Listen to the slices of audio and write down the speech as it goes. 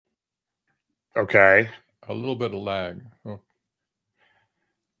Okay. A little bit of lag. Oh.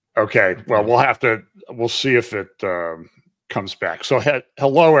 Okay. Well, we'll see if it comes back. So,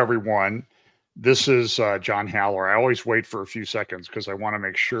 hello, everyone. This is John Haller. I always wait for a few seconds because I want to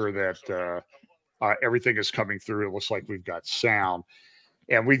make sure that everything is coming through. It looks like we've got sound.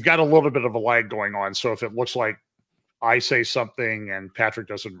 And we've got a little bit of a lag going on. So, if it looks like I say something and Patrick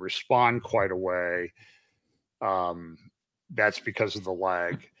doesn't respond quite away, that's because of the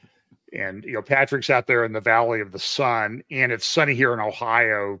lag. And, Patrick's out there in the Valley of the Sun, and it's sunny here in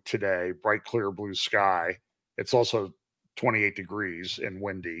Ohio today, bright, clear blue sky. It's also 28 degrees and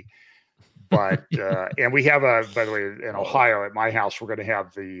windy. But, and we have by the way, in Ohio at my house, we're going to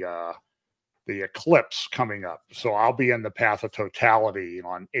have the eclipse coming up. So I'll be in the path of totality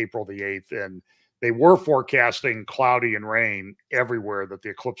on April the 8th. And they were forecasting cloudy and rain everywhere that the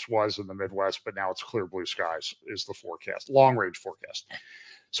eclipse was in the Midwest, but now it's clear blue skies is the forecast, long range forecast.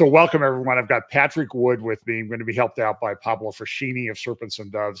 So welcome, everyone. I've got Patrick Wood with me. I'm going to be helped out by Pablo Frascini of Serpents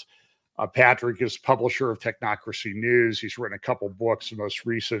and Doves. Patrick is publisher of Technocracy News. He's written a couple books. The most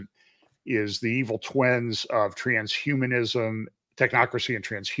recent is The Evil Twins of Transhumanism, Technocracy and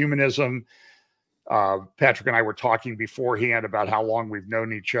Transhumanism. Patrick and I were talking beforehand about how long we've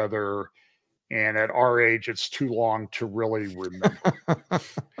known each other. And at our age, it's too long to really remember.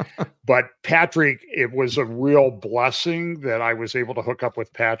 But Patrick, it was a real blessing that I was able to hook up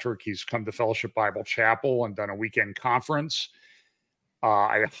with Patrick. He's come to Fellowship Bible Chapel and done a weekend conference.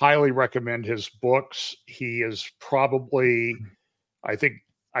 I highly recommend his books. He is probably, I think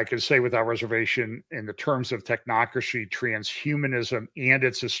I can say without reservation, in the terms of technocracy, transhumanism, and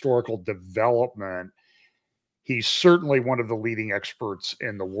its historical development, he's certainly one of the leading experts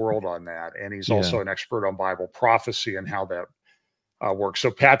in the world on that. And he's also an expert on Bible prophecy and how that works. So,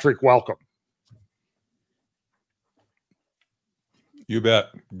 Patrick, welcome. You bet.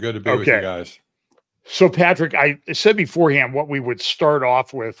 Good to be with you guys. So, Patrick, I said beforehand what we would start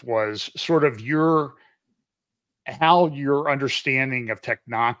off with was sort of how your understanding of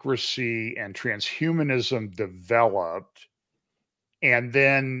technocracy and transhumanism developed, and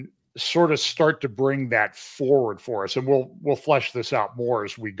then sort of start to bring that forward for us. And we'll flesh this out more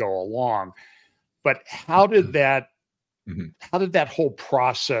as we go along. But how did that whole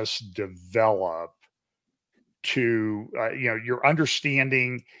process develop to your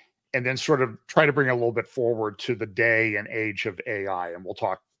understanding, and then sort of try to bring a little bit forward to the day and age of AI? And we'll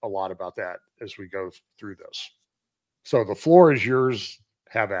talk a lot about that as we go through this. So the floor is yours.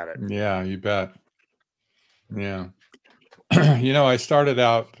 Have at it. Yeah, you bet. Yeah. I started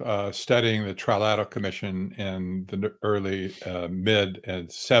out studying the Trilateral Commission in the early, mid and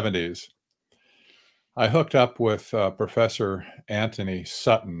 70s. I hooked up with Professor Anthony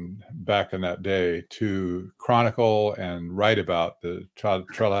Sutton back in that day to chronicle and write about the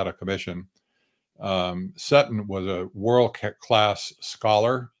Trilateral Commission. Sutton was a world-class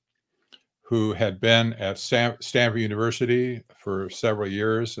scholar who had been at Stanford University for several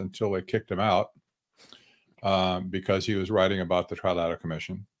years until they kicked him out. Because he was writing about the Trilateral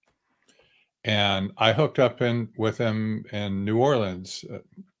Commission. And I hooked up with him in New Orleans.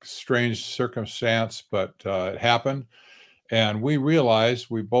 Strange circumstance, but it happened. And we realized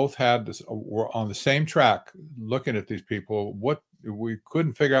we both were on the same track looking at these people. What we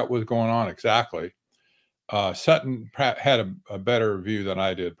couldn't figure out what was going on exactly. Sutton had a better view than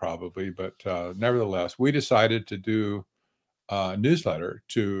I did probably, but nevertheless, we decided to do a newsletter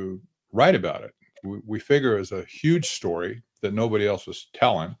to write about it. We figure it's a huge story that nobody else was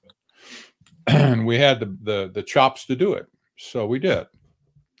telling, and we had the chops to do it, so we did.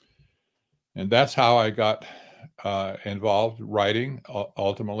 And that's how I got involved writing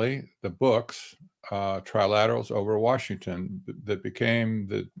ultimately the books, Trilaterals over Washington, that became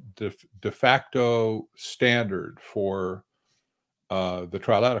the de facto standard for the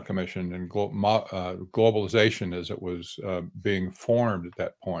Trilateral Commission and globalization as it was being formed at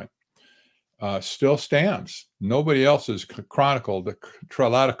that point. Still stands. Nobody else has chronicled the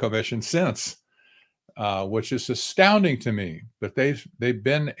Trilateral Commission since, which is astounding to me. But they've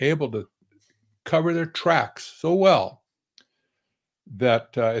been able to cover their tracks so well that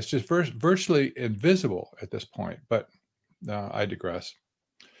it's just virtually invisible at this point. But I digress.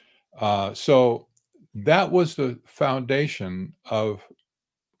 So that was the foundation of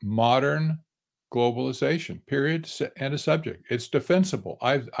modern globalization, period, and a subject. It's defensible.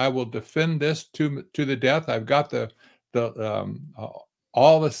 I will defend this to the death. I've got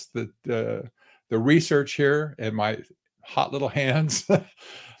all this the research here in my hot little hands,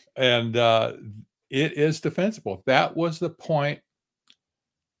 and it is defensible. That was the point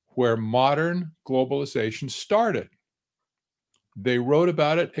where modern globalization started. They wrote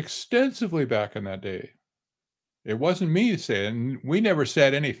about it extensively back in that day. It wasn't me saying, we never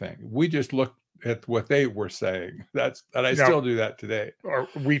said anything. We just looked at what they were saying. And I still do that today. Are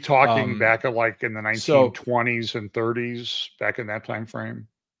we talking back in like in the 1920s and 30s, back in that time frame?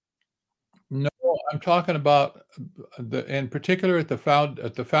 No, I'm talking about in particular at the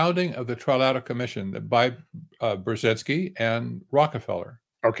founding of the Trilateral Commission by Brzezinski and Rockefeller.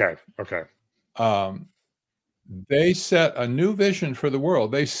 Okay. They set a new vision for the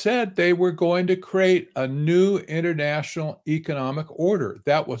world. They said they were going to create a new international economic order.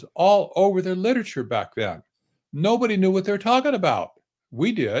 That was all over their literature back then. Nobody knew what they were talking about.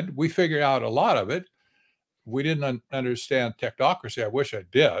 We did. We figured out a lot of it. We didn't understand technocracy. I wish I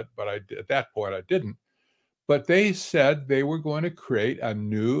did, but at that point I didn't. But they said they were going to create a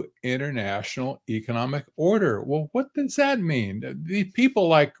new international economic order. Well, what does that mean? The people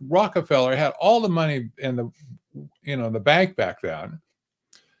like Rockefeller had all the money in the bank back then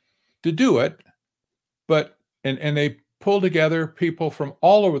to do it, but and they pulled together people from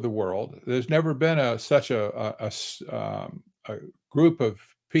all over the world. There's never been such a group of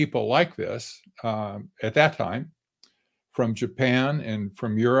people like this at that time, from Japan and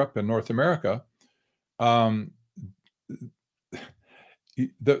from Europe and North America. The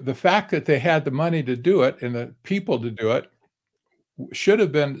fact that they had the money to do it and the people to do it should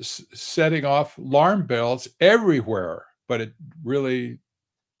have been setting off alarm bells everywhere, but it really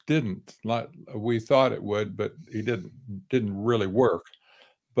didn't. We thought it would, but it didn't really work.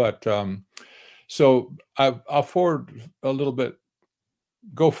 But so I'll forward a little bit.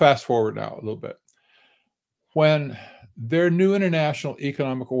 Go fast forward now a little bit. When their new international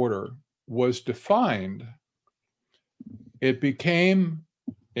economic order was defined, it became,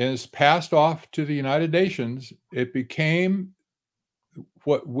 is passed off to the United Nations. It became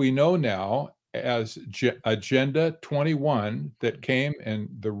what we know now as Agenda 21 that came in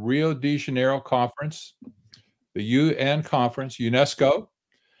the Rio de Janeiro conference, the UN conference, UNESCO,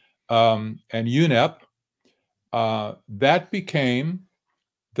 and UNEP. That became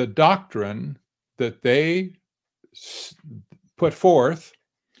the doctrine that they put forth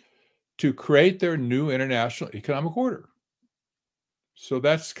to create their new international economic order. So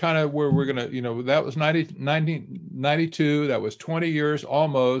that's kind of where we're going to, that was 1992. That was 20 years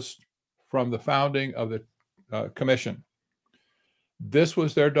almost from the founding of the commission. This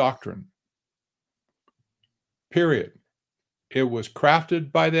was their doctrine, period. It was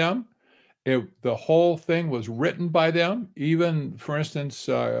crafted by them. The whole thing was written by them. Even, for instance,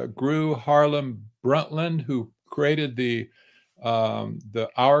 Gru Harlem Brundtland, who created the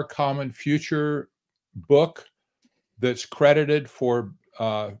Our Common Future book, that's credited for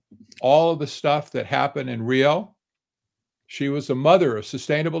all of the stuff that happened in Rio. She was the mother of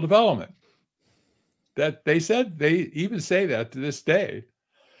sustainable development. That they even say that to this day.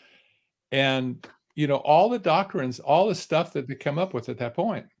 And all the doctrines, all the stuff that they come up with at that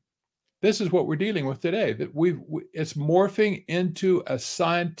point. This is what we're dealing with today. That it's morphing into a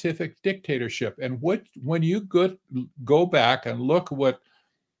scientific dictatorship. And when you go back and look what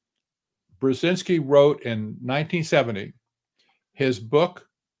Brzezinski wrote in 1970, his book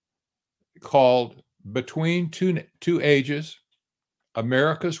called Between Two Ages,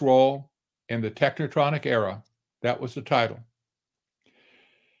 America's Role in the Technocratic Era. That was the title.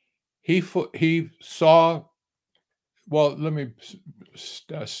 He saw, well, let me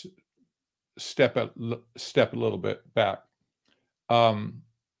step a little bit back.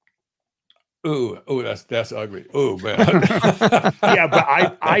 That's ugly. Oh, man. Yeah, but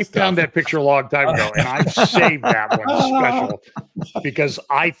I found that picture a long time ago, and I've saved that one special because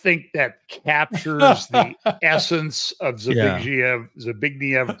I think that captures the essence of Zbigniew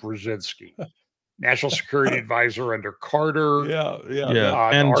Brzezinski, National Security Advisor under Carter. And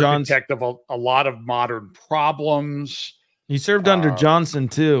the architect of a lot of modern problems. He served under Johnson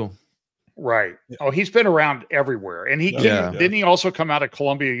too. Right. Oh, he's been around everywhere. And didn't he also come out of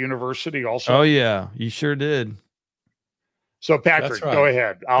Columbia University also? Oh, yeah, he sure did. So, Patrick, go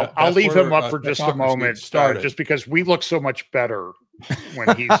ahead. I'll leave him up for just a moment, just because we look so much better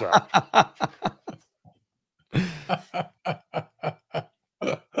when he's up.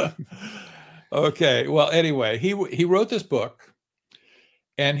 Okay. Well, anyway, he wrote this book,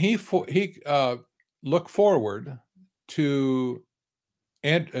 and he looked forward to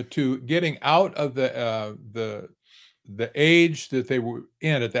getting out of the age that they were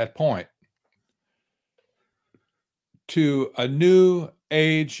in at that point to a new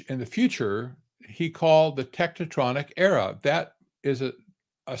age in the future. He called the Technocratic Era. That is a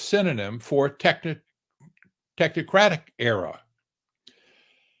synonym for Technocratic Era.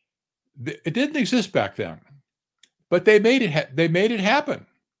 It didn't exist back then. But they made it happen.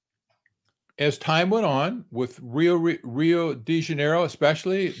 As time went on, with Rio de Janeiro,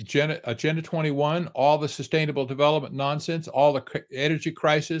 especially Agenda 21, all the sustainable development nonsense, all the energy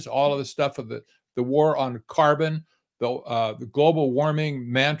crisis, all of the stuff of the war on carbon, the global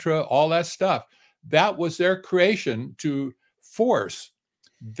warming mantra, all that stuff, that was their creation to force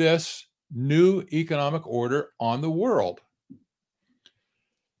this new economic order on the world.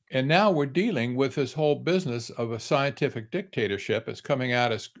 And now we're dealing with this whole business of a scientific dictatorship. It's coming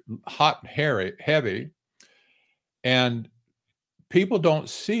at us hot and heavy. And people don't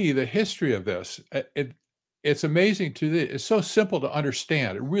see the history of this. It's amazing it's so simple to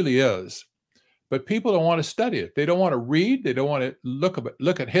understand. It really is. But people don't want to study it. They don't want to read. They don't want to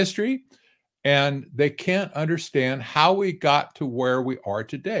look at history. And they can't understand how we got to where we are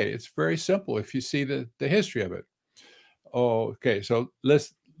today. It's very simple if you see the history of it. Oh, okay. So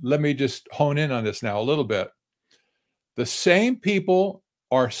let me just hone in on this now a little bit. The same people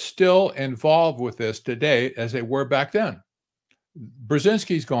are still involved with this today as they were back then.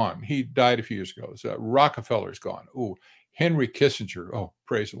 Brzezinski's gone. He died a few years ago. So Rockefeller's gone. Oh, Henry Kissinger. Oh,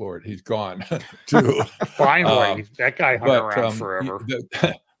 praise the Lord. He's gone too. Finally, that guy hung around forever.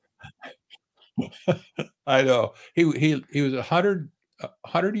 I know. He was 100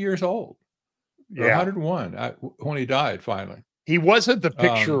 years old. Yeah. 101 when he died finally. He wasn't the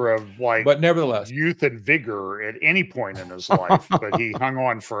picture of like, but nevertheless, youth and vigor at any point in his life, but he hung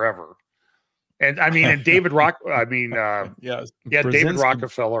on forever. And I mean, and David yes, David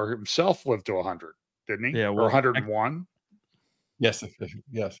Rockefeller himself lived to 100, didn't he? Yeah, or 101. Yes.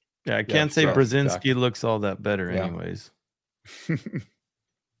 Yeah, I can't say Brzezinski looks all that better, anyways.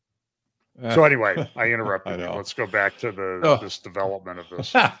 So anyway, I interrupted you. Let's go back to this development of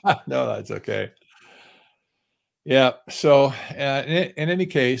this. No, that's okay. Yeah. So in any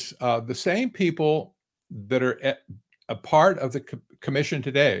case, the same people that are a part of the commission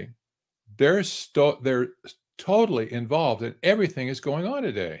today, they're totally involved in everything that's going on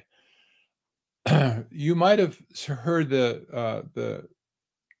today. You might have heard the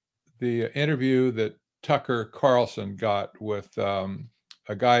interview that Tucker Carlson got with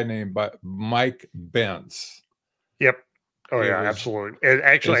a guy named Mike Benz. Yep. Oh, yeah, absolutely. And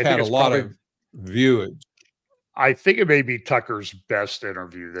actually, I think it's a lot of viewage. I think it may be Tucker's best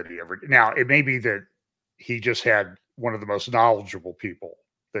interview that he ever did. Now, it may be that he just had one of the most knowledgeable people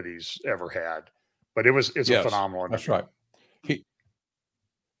that he's ever had, but it's a phenomenal interview. That's right.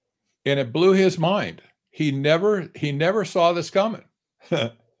 And it blew his mind. He never saw this coming.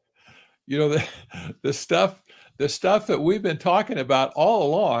 You know, the stuff that we've been talking about all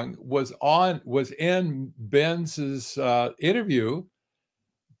along was in Benz's interview,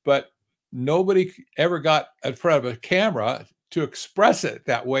 but nobody ever got in front of a camera to express it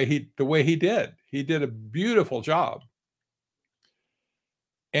the way he did. He did a beautiful job.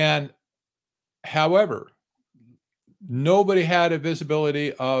 And however, nobody had a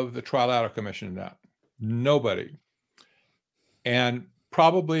visibility of the Trilateral Commission in that. Nobody. And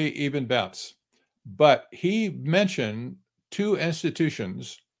probably even Benz. But he mentioned two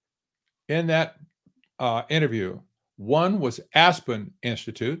institutions in that interview. One was Aspen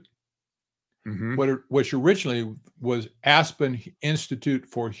Institute, which originally was Aspen Institute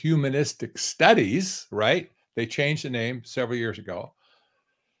for Humanistic Studies, right? They changed the name several years ago.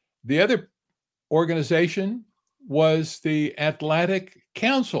 The other organization was the Atlantic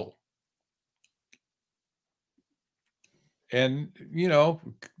Council. And, you know,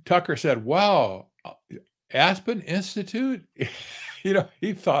 Tucker said, wow, Aspen Institute? You know,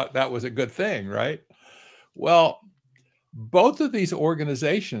 he thought that was a good thing, right? Well, both of these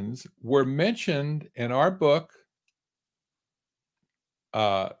organizations were mentioned in our book,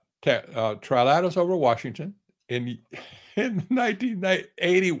 Trilaterals over Washington, in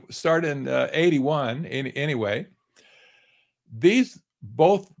 1980, started in 81 anyway. These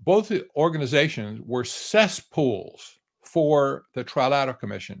both the organizations were cesspools for the Trilateral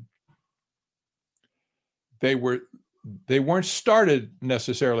Commission. They weren't started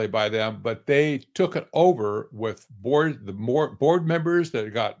necessarily by them, but they took it over with board members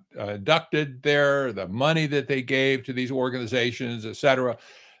that got inducted there, the money that they gave to these organizations, etc.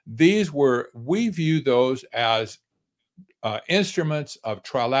 We view those as instruments of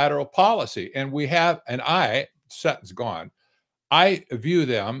trilateral policy, and Sutton's gone. I view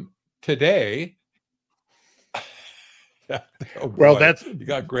them today. Oh, well, you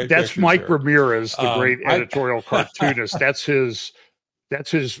got great. That's Mike there. Ramirez, the great editorial cartoonist. That's his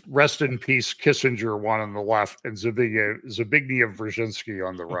rest in peace Kissinger one on the left, and Zbigniew Brzezinski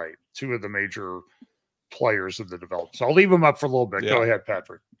on the right. Two of the major players of the development. So I'll leave them up for a little bit. Yeah. Go ahead,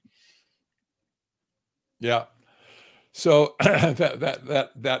 Patrick. Yeah. So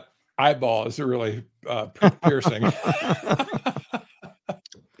that eyeball is really piercing.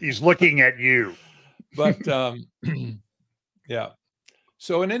 He's looking at you. But yeah.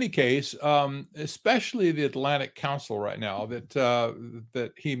 So in any case, especially the Atlantic Council right now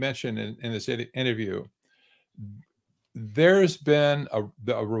that he mentioned in this interview, there's been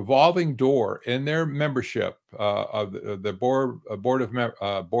a revolving door in their membership of the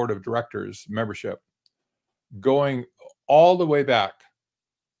board of directors membership, going all the way back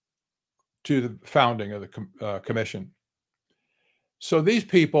to the founding of the commission. So these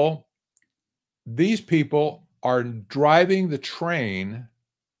people are driving the train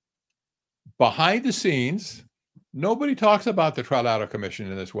behind the scenes. Nobody talks about the Trilateral Commission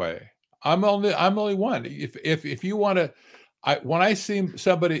in this way. I'm only one. If you want to, when I see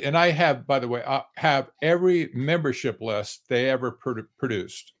somebody, and I have, by the way, I have every membership list they ever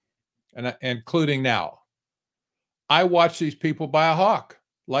produced, and including now. I watch these people by a hawk,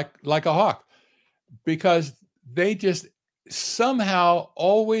 like a hawk, because they just somehow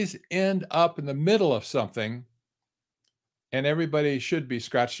always end up in the middle of something, and everybody should be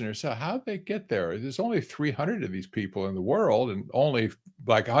scratching themselves. How'd they get there? There's only 300 of these people in the world, and only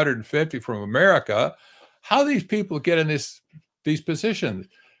like 150 from America. How these people get in these positions?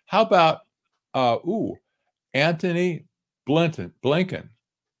 How about Anthony Blinken,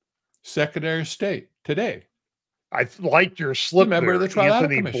 Secretary of State today? I liked your slip member there, of the Trilateral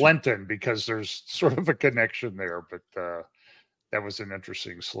Anthony Commission. Blinken, because there's sort of a connection there, but that was an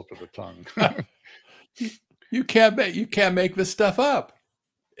interesting slip of the tongue. You can't make this stuff up.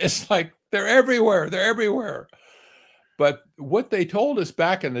 It's like they're everywhere. They're everywhere. But what they told us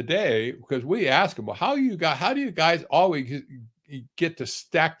back in the day, because we asked them, well, how do you guys always get to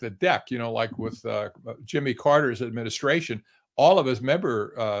stack the deck? You know, like with Jimmy Carter's administration, all of his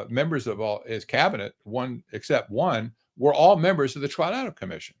members of all his cabinet, one except one, were all members of the Trilateral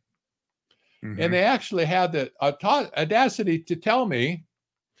Commission. Mm-hmm. And they actually had the audacity to tell me,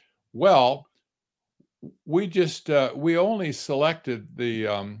 well, we only selected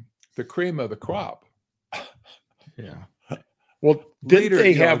the cream of the crop. Yeah. Well, did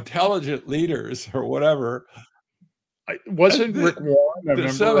they have intelligent leaders or whatever? Wasn't Rick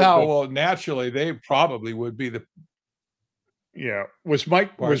Warren somehow? Well, naturally, they probably would be the. Yeah. Was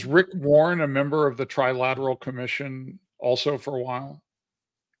Rick Warren a member of the Trilateral Commission also for a while?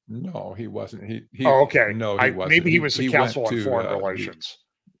 No, he wasn't. He oh, okay. No, he wasn't. Maybe he was the Council on Foreign Relations.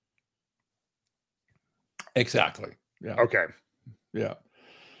 Exactly. Yeah. Okay. Yeah.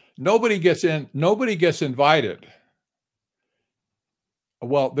 Nobody gets in. Nobody gets invited.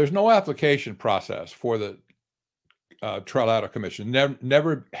 Well, there's no application process for the Trilateral Commission.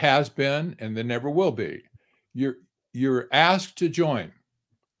 Never has been, and there never will be. You're asked to join.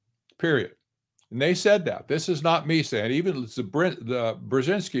 Period. And they said that. This is not me saying. Even the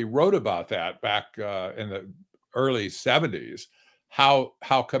Brzezinski wrote about that back in the early 70s. How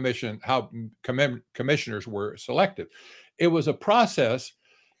commissioners were selected. It was a process.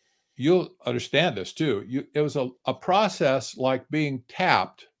 You'll understand this too. It was a process like being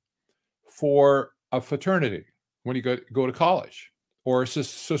tapped for a fraternity when you go to college or a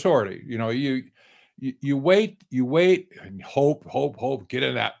sorority. You know, you wait and hope, get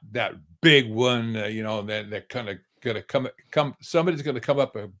in that big one. You know, then they're kind of gonna come. Somebody's gonna come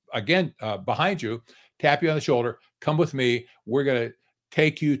up again behind you, tap you on the shoulder. Come with me. We're gonna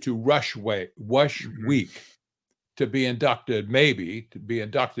take you to Rush Week. To be inducted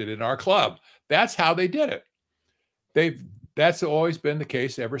in our club. That's how they did it. That's always been the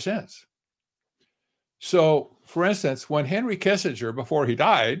case ever since. So, for instance, when Henry Kissinger, before he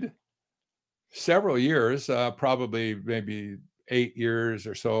died, several years, probably maybe 8 years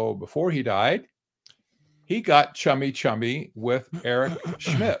or so before he died, he got chummy with Eric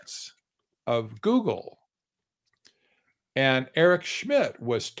Schmidt of Google. And Eric Schmidt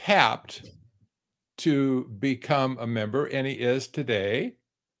was tapped to become a member, and he is today.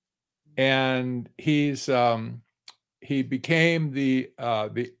 And he became the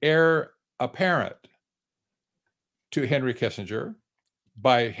heir apparent to Henry Kissinger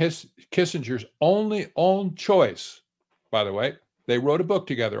by Kissinger's own choice. By the way, they wrote a book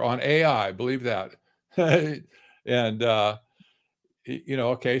together on AI. Believe that. And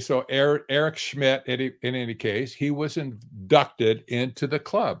okay. So Eric Schmidt, in any case, he was inducted into the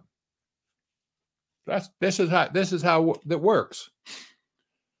club. This is how that works.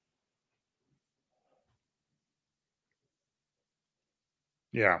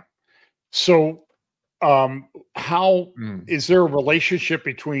 Yeah. So, is there a relationship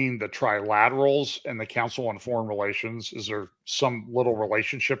between the trilaterals and the Council on Foreign Relations? Is there some little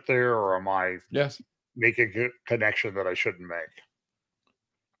relationship there, or am I? Yes. make a connection that I shouldn't make.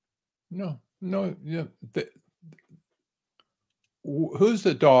 No, yeah. Who's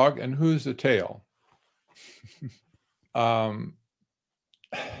the dog and who's the tail? The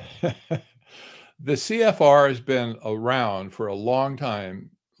CFR has been around for a long time,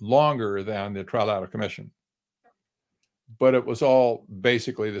 longer than the Trilateral Commission. But it was all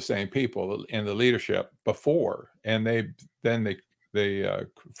basically the same people in the leadership before, and they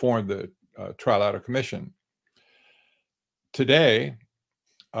formed the Trilateral Commission. Today,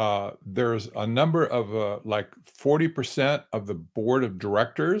 there's a number of like 40% of the board of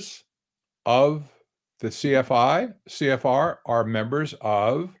directors of the CFR are members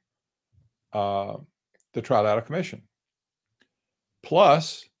of the Trilateral Commission.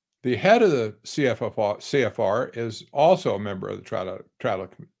 Plus, the head of the CFR is also a member of the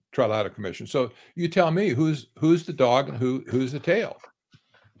Trilateral Commission. So you tell me who's the dog and who's the tail.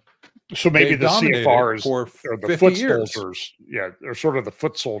 So maybe the CFR is for the foot soldiers. Yeah, they're sort of the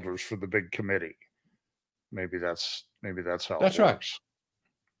foot soldiers for the big committee. Maybe that's how that's it works.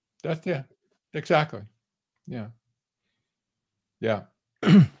 Right. That's exactly. Yeah.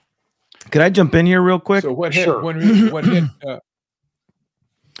 Could I jump in here real quick? So what hit? Sure. What hit?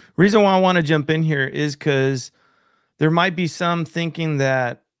 Reason why I want to jump in here is because there might be some thinking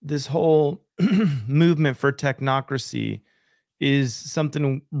that this whole movement for technocracy is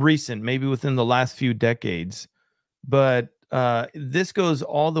something recent, maybe within the last few decades. But this goes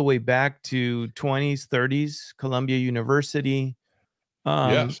all the way back to 20s, 30s, Columbia University,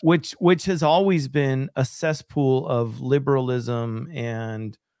 Yes. which has always been a cesspool of liberalism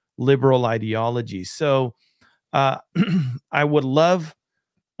and liberal ideology. So I would love,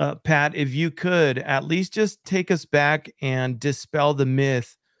 Pat, if you could at least just take us back and dispel the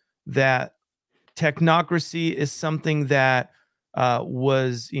myth that technocracy is something that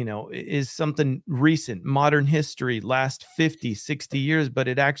is something recent, modern history, last 50, 60 years, but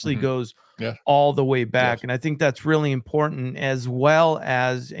it actually goes all the way back. Yes. And I think that's really important, as well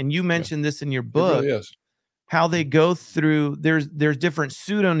as, and you mentioned this in your book, it really is. How they go through, there's different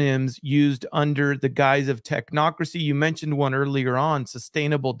pseudonyms used under the guise of technocracy. You mentioned one earlier on,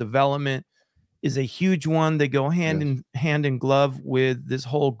 sustainable development is a huge one. They go hand in glove with this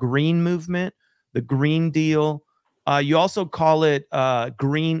whole green movement, the Green Deal. You also call it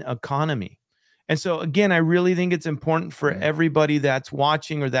green economy. And so again, I really think it's important for everybody that's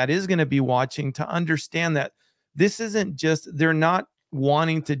watching or that is going to be watching to understand that this isn't just, they're not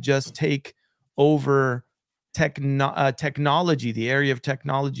wanting to just take over technology, the area of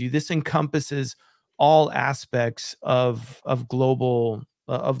technology. This encompasses all aspects of global,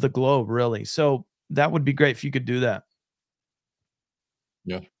 of the globe, really. So that would be great if you could do that.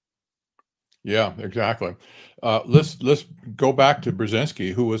 Yeah, exactly. Let's go back to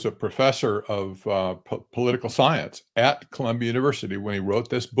Brzezinski, who was a professor of political science at Columbia University when he wrote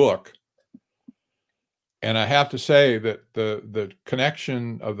this book. And I have to say that the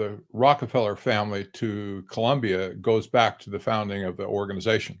connection of the Rockefeller family to Columbia goes back to the founding of the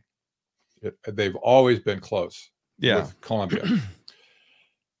organization. They've always been close with Columbia.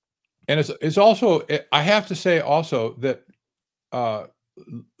 And it's also, I have to say also that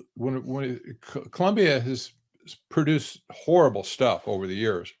when Columbia has produced horrible stuff over the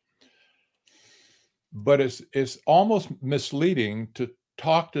years, but it's almost misleading to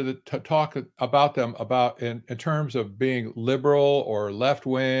talk about them in terms of being liberal or left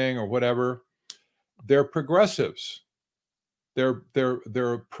wing or whatever. They're progressives. They're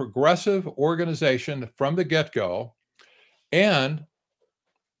a progressive organization from the get-go, and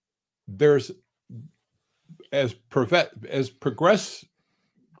there's as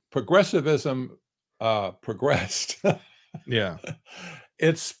progressivism progressed.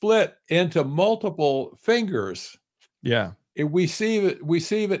 It's split into multiple fingers. We see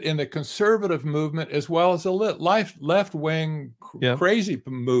it in the conservative movement as well as the left-wing crazy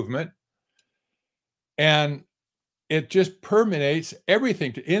movement, and it just permeates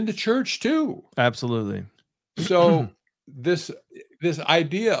everything in the church too. Absolutely. So this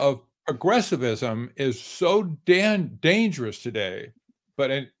idea of progressivism is so dangerous today.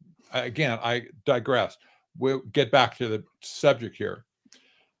 But again, I digress. We'll get back to the subject here.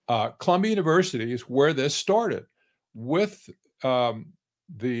 Columbia University is where this started, with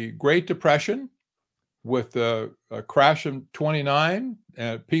the Great Depression, with the crash of '29,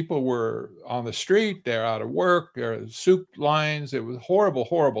 and people were on the street, they're out of work, there are soup lines. It was a horrible,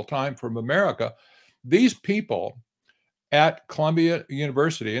 horrible time from America. These people at Columbia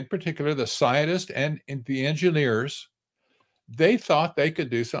University, in particular, the scientists and the engineers, they thought they could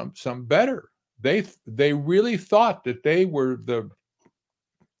do some better. They really thought that they were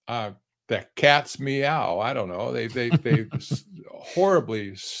the cat's meow. I don't know. They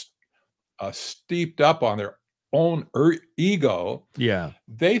horribly steeped up on their own ego. Yeah.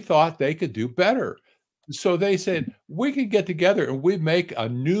 They thought they could do better. So they said, we could get together and we make a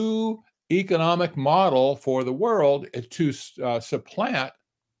new economic model for the world to supplant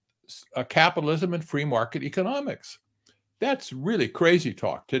capitalism and free market economics. That's really crazy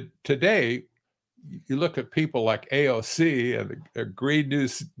talk. Today, you look at people like AOC and the Green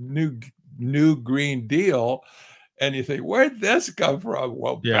New Green Deal, and you think, where'd this come from?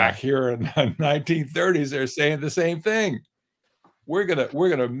 Well, back here in the 1930s, they're saying the same thing. We're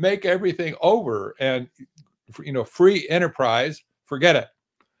gonna make everything over, and free enterprise, forget it.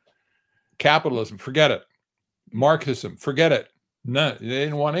 Capitalism, forget it. Marxism, forget it. None. They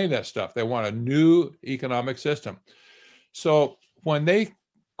didn't want any of that stuff. They want a new economic system. So when they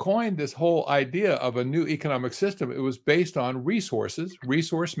coined this whole idea of a new economic system, it was based on resources,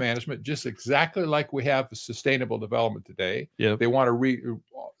 resource management, just exactly like we have sustainable development today. Yep. They want to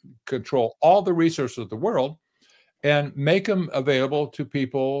control all the resources of the world and make them available to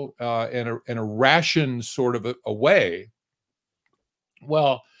people in a ration sort of a way.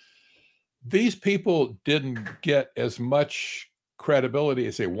 Well, these people didn't get as much credibility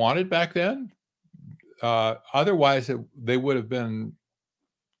as they wanted back then. Otherwise, they would have been,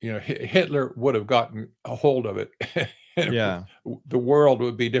 Hitler would have gotten a hold of it. Yeah. The world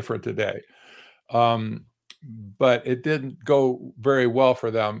would be different today. But it didn't go very well for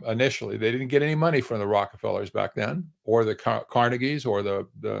them initially. They didn't get any money from the Rockefellers back then, or the Carnegies, or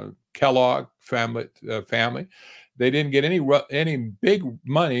the Kellogg family. They didn't get any big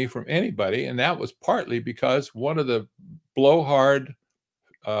money from anybody, and that was partly because one of the blowhard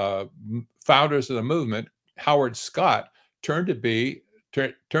founders of the movement, Howard Scott, turned into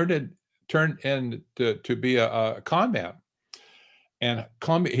be a con man. And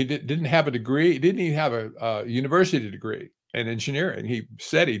Columbia, he didn't have a degree. He didn't even have a university degree in engineering. He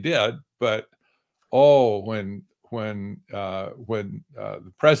said he did, but when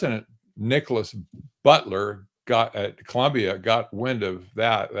the president Nicholas Butler at Columbia got wind of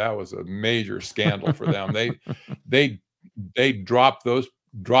that, that was a major scandal for them. They drop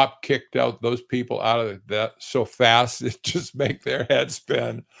kicked out those people out of that so fast it just make their head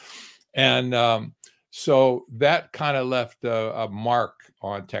spin, and so that kind of left a mark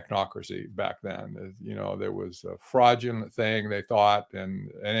on technocracy back then. There was a fraudulent thing, they thought, and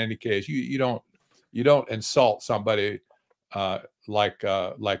in any case, you don't insult somebody like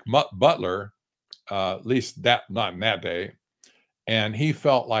Butler, at least not in that day, and he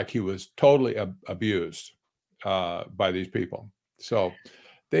felt like he was totally abused by these people. So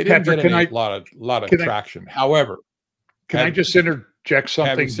they didn't get a lot of traction. However, can I just interject something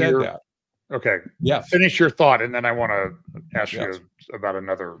having said here? That, okay. Yes. Finish your thought, and then I want to ask you about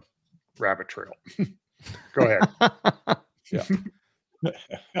another rabbit trail. Go ahead. Yeah.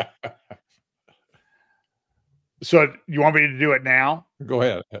 So you want me to do it now? Go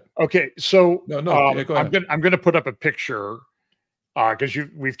ahead. Okay. So no. Go ahead. I'm going to put up a picture because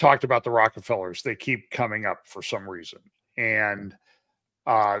we've talked about the Rockefellers. They keep coming up for some reason, and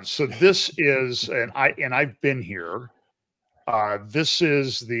so this is, and I've been here. This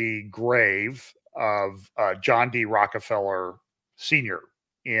is the grave of John D. Rockefeller Sr.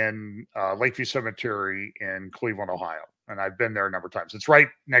 in Lakeview Cemetery in Cleveland, Ohio. And I've been there a number of times. It's right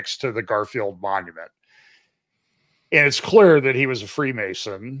next to the Garfield Monument. And it's clear that he was a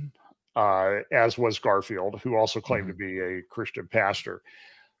Freemason, as was Garfield, who also claimed to be a Christian pastor.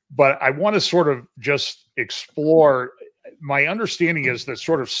 But I want to sort of just explore, my understanding is that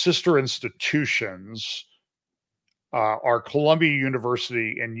sort of sister institutions are Columbia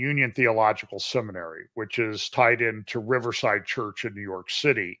University and Union Theological Seminary, which is tied into Riverside Church in New York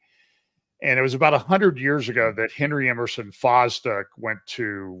City. And it was about 100 years ago that Henry Emerson Fosdick went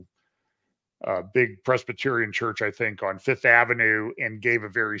to a big Presbyterian church, I think, on Fifth Avenue and gave a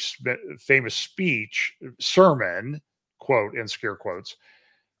very famous sermon, quote, in scare quotes,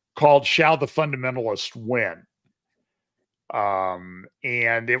 called "Shall the Fundamentalists Win?" And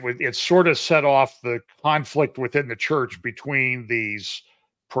it sort of set off the conflict within the church between these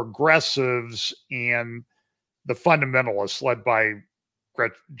progressives and the fundamentalists led by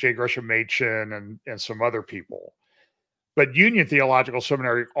J. Gresham Machen and some other people. But Union Theological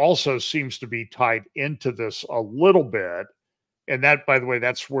Seminary also seems to be tied into this a little bit. And that, by the way,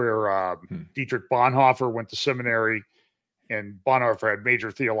 that's where Dietrich Bonhoeffer went to seminary. And Bonhoeffer had major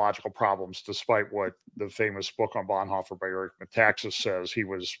theological problems, despite what the famous book on Bonhoeffer by Eric Metaxas says. He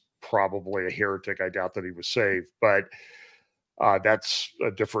was probably a heretic. I doubt that he was saved. But That's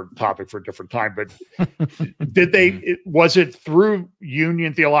a different topic for a different time. But was it through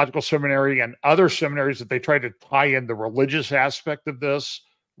Union Theological Seminary and other seminaries that they tried to tie in the religious aspect of this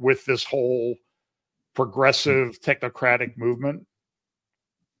with this whole progressive technocratic movement?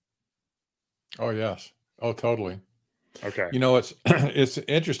 Oh, yes. Oh, totally. Okay. You know, it's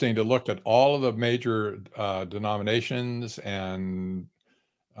interesting to look at all of the major denominations and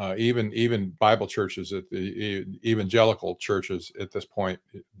even Bible churches, at the evangelical churches at this point.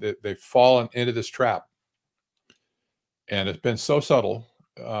 They've fallen into this trap, and it's been so subtle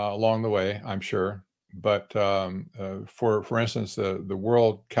along the way, I'm sure. But for instance, the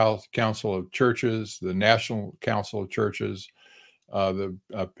World Council of Churches, the National Council of Churches,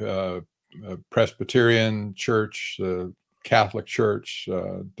 the Presbyterian Church, the Catholic Church,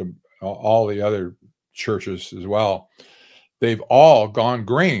 all the other churches as well, they've all gone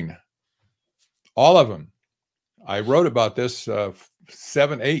green. All of them. I wrote about this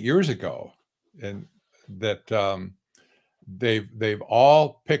 7-8 years ago, and that they've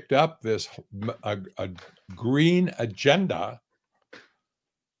all picked up this a green agenda,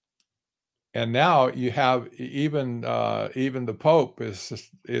 and now you have even the Pope is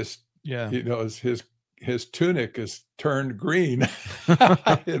you know, his tunic is turned green.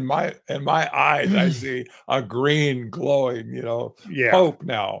 in my eyes, I see a green glowing, you know, Pope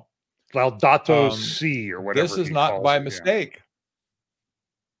now. Laudato Si, or whatever. This is not by mistake. Yeah.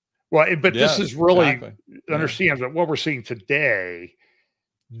 Well, but yes, this is really exactly. that what we're seeing today,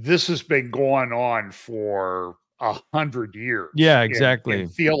 this has been going on for 100 years. Yeah, exactly. In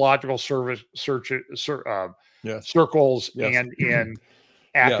theological circles and in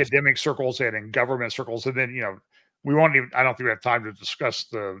academic circles and in government circles. And then, you know, we won't even, I don't think we have time to discuss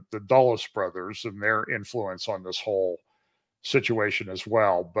the Dulles brothers and their influence on this whole situation as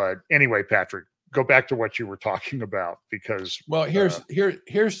well. But anyway, Patrick, go back to what you were talking about, because here's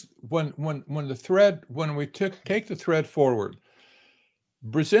when we take the thread forward.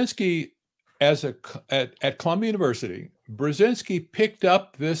 Brzezinski, at Columbia University, Brzezinski picked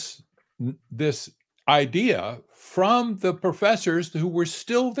up this idea from the professors who were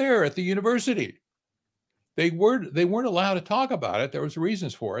still there at the university. They weren't allowed to talk about it. There was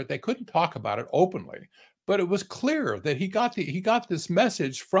reasons for it. They couldn't talk about it openly, but it was clear that he got this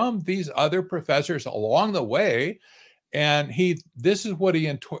message from these other professors along the way, and this is what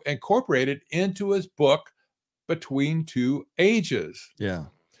he incorporated into his book, Between Two Ages. Yeah.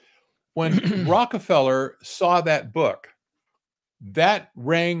 When Rockefeller saw that book, that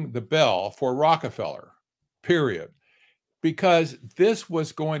rang the bell for Rockefeller, period, because this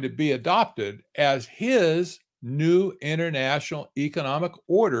was going to be adopted as his new international economic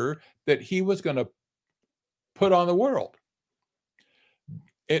order that he was going to put on the world.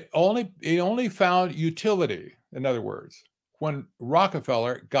 It only found utility, in other words, when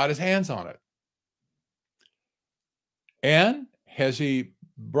Rockefeller got his hands on it. And has he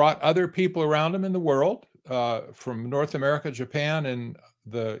brought other people around him in the world, from North America, Japan,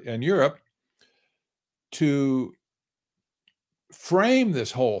 and Europe, to frame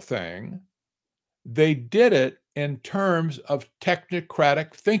this whole thing? They did it in terms of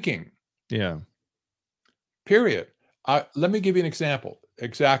technocratic thinking. Yeah. Period. Let me give you an example.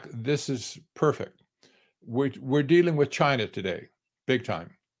 This is perfect. We're dealing with China today, big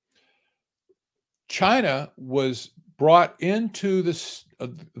time. China was brought into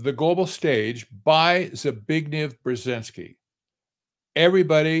the global stage by Zbigniew Brzezinski.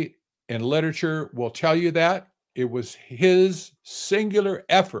 Everybody in literature will tell you that it was his singular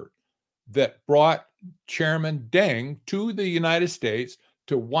effort that brought Chairman Deng to the United States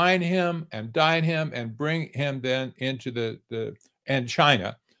to wine him and dine him and bring him then into and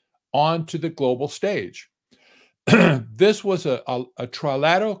China onto the global stage. This was a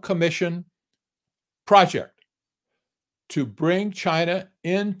trilateral commission project to bring China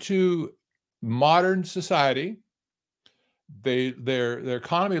into modern society. Their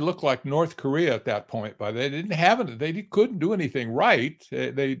economy looked like North Korea at that point, but they couldn't do anything right.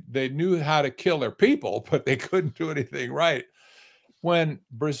 They knew how to kill their people, but they couldn't do anything right. When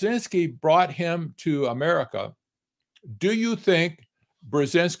Brzezinski brought him to America, do you think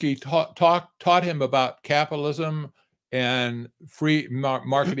Brzezinski taught him about capitalism and free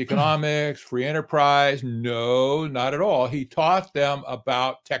market economics, free enterprise? No, not at all. He taught them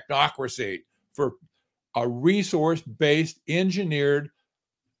about technocracy, for a resource-based, engineered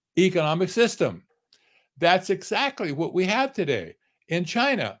economic system. That's exactly what we have today in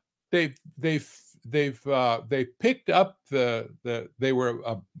China. They picked up they were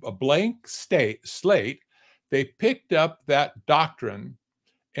a blank slate. They picked up that doctrine,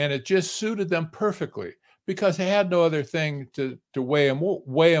 and it just suited them perfectly. because they had no other thing to weigh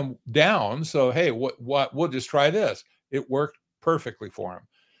them down. So, hey, what we'll just try this. It worked perfectly for them.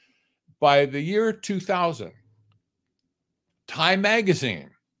 By the year 2000, Time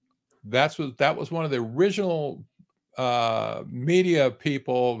Magazine, that was one of the original media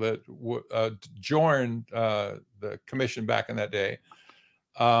people that joined the commission back in that day.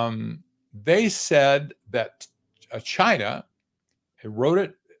 They said that China, wrote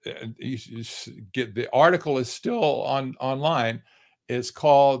it. The article is still online. It's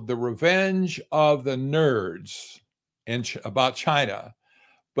called "The Revenge of the Nerds" about China.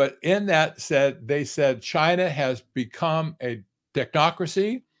 But in that they said China has become a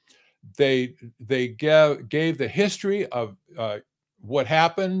technocracy. They gave the history of what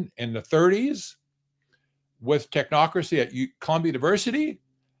happened in the 30s with technocracy at Columbia University,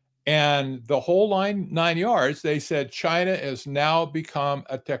 and the whole nine yards. They said China has now become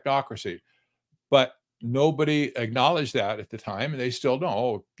a technocracy, but nobody acknowledged that at the time, and they still don't.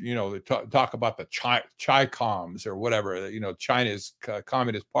 Oh, they talk about the Chi-Coms or whatever, China's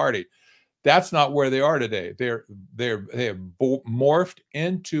Communist Party. That's not where they are today. They have morphed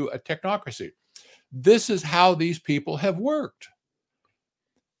into a technocracy. This is how these people have worked.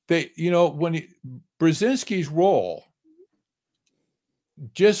 When Brzezinski's role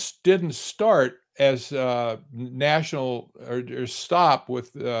just didn't start as national or stop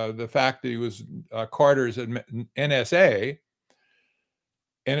with the fact that he was Carter's NSA,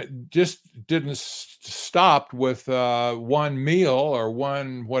 and it just didn't stop with one meal or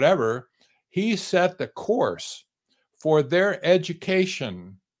one whatever. He set the course for their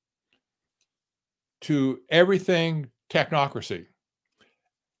education to everything technocracy.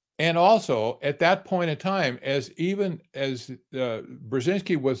 And also, at that point in time, as Brzezinski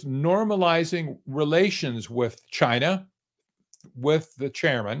was normalizing relations with China, with the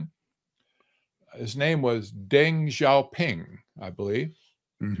chairman, his name was Deng Xiaoping, I believe.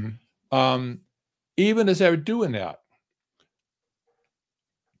 Mm-hmm. Even as they were doing that,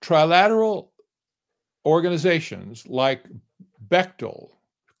 trilateral organizations like Bechtel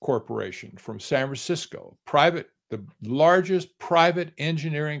Corporation from San Francisco, the largest private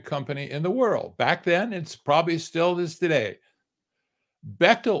engineering company in the world. Back then, it's probably still is today.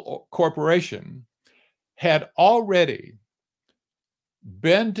 Bechtel Corporation had already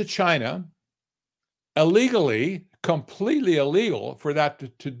been to China illegally, completely illegal for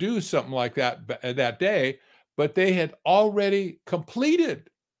that to do something like that day, but they had already completed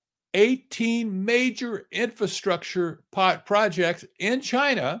 18 major infrastructure projects in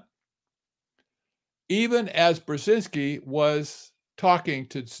China, even as Brzezinski was talking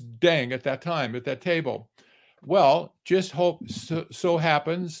to Deng at that time at that table. Well, just so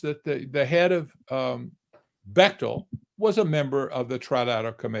happens that the head of Bechtel was a member of the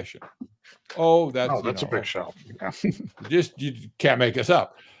Trilateral Commission. That's a big show. Yeah. You can't make this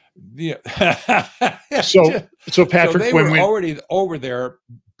up. Yeah. So Patrick, they were already over there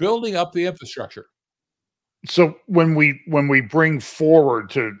building up the infrastructure. So when we bring forward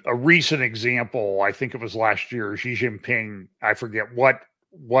to a recent example, I think it was last year, Xi Jinping, I forget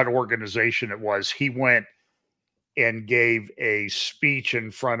what organization it was, he went and gave a speech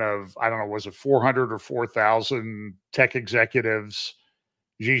in front of, I don't know, was it 400 or 4,000 tech executives,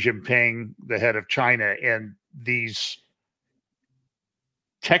 Xi Jinping, the head of China, and these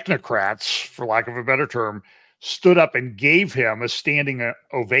technocrats, for lack of a better term, stood up and gave him a standing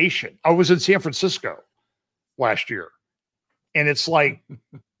ovation. I was in San Francisco last year, and it's like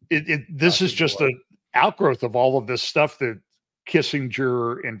this is just an outgrowth of all of this stuff that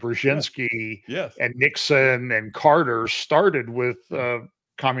Kissinger and Brzezinski and Nixon and Carter started with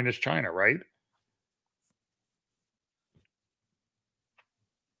communist China, right?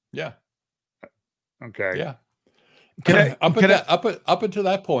 Yeah. Okay. Yeah. Up until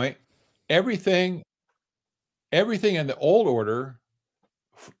that point, everything in the old order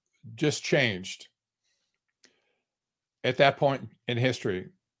just changed. At that point in history,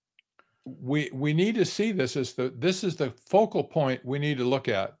 we need to see this as this is the focal point we need to look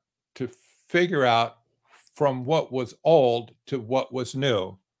at to figure out from what was old to what was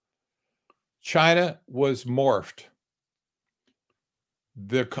new. China was morphed.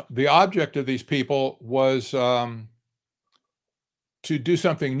 The object of these people was to do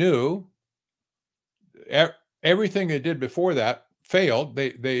something new. Everything they did before that failed.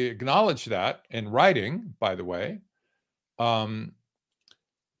 They acknowledged that in writing, by the way. And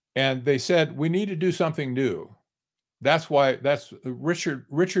they said, we need to do something new. That's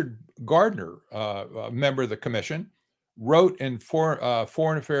Richard Gardner, a member of the commission, wrote in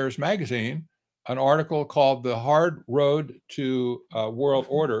Foreign Affairs magazine an article called "The Hard Road to World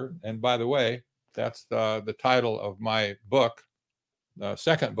Order." And by the way, That's the title of my book, the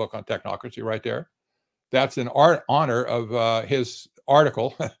second book on technocracy right there. That's in honor of his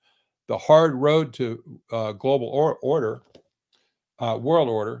article, The Hard Road to Global Order, World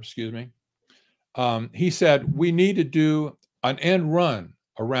Order, excuse me. He said, we need to do an end run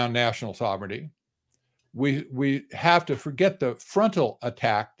around national sovereignty. We have to forget the frontal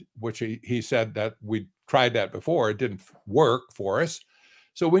attack, which he said that we tried that before. It didn't work for us.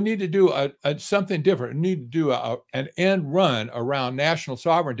 So we need to do something different. We need to do an end run around national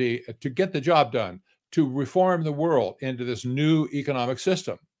sovereignty to get the job done, to reform the world into this new economic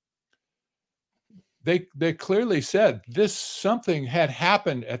system. They clearly said this something had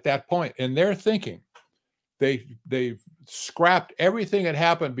happened at that point in their thinking. They scrapped everything that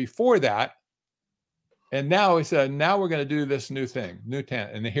happened before that. And now he said, now we're going to do this new thing, new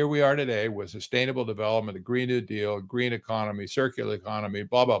tent. And here we are today with sustainable development, the Green New Deal, green economy, circular economy,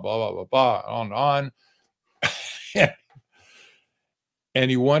 blah, blah, blah, blah, blah, blah, on and on.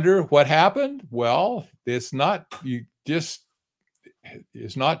 And you wonder what happened? Well, it's not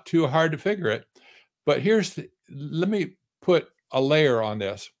too hard to figure it. But let me put a layer on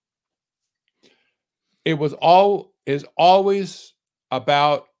this. It is always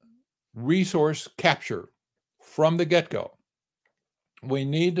about resource capture from the get-go. We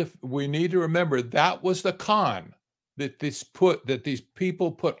need to remember that was the con that these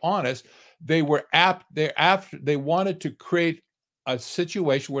people put on us. They wanted to create a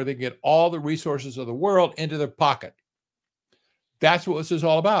situation where they get all the resources of the world into their pocket. That's what this is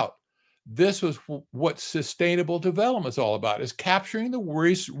all about. This was what sustainable development is all about, is capturing the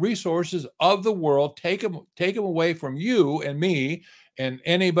resources of the world, take them away from you and me and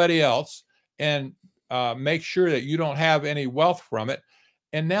anybody else, and make sure that you don't have any wealth from it.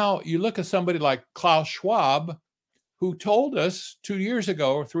 And now you look at somebody like Klaus Schwab, who told us 2 years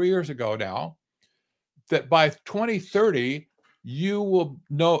ago or 3 years ago now, that by 2030, you will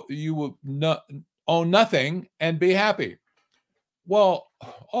own nothing and be happy. Well,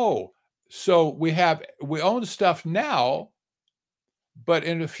 so we own stuff now, but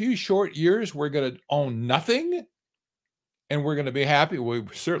in a few short years, we're going to own nothing and we're going to be happy. We're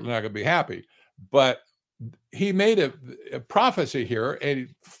certainly not going to be happy, but he made a prophecy here and he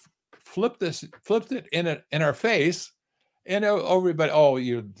flipped it in our face, and everybody, oh,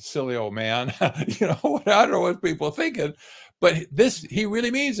 you silly old man. I don't know what people are thinking, but he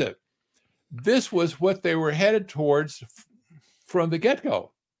really means it. This was what they were headed towards from the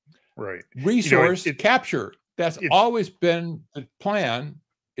get-go. Right. Resource capture. That's always been the plan,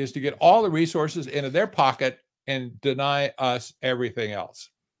 is to get all the resources into their pocket and deny us everything else.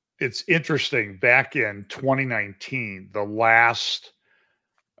 It's interesting. Back in 2019, the last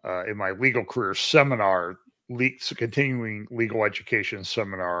in my legal career seminar, continuing legal education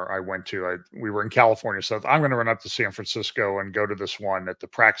seminar I went to, we were in California, so I'm going to run up to San Francisco and go to this one at the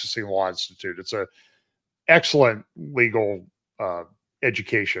Practicing Law Institute. It's an excellent legal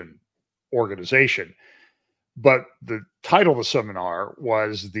education organization. But the title of the seminar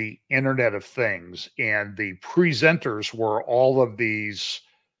was The Internet of Things, and the presenters were all of these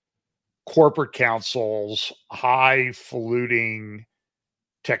corporate counsels, highfalutin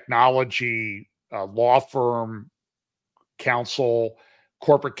technology, law firm counsel,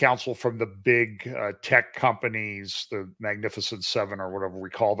 corporate counsel from the big tech companies, the Magnificent Seven or whatever we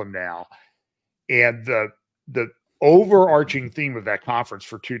call them now. And the overarching theme of that conference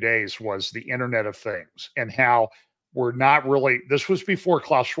for 2 days was the Internet of Things, and how we're not really, this was before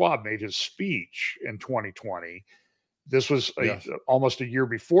Klaus Schwab made his speech in 2020. This was almost a year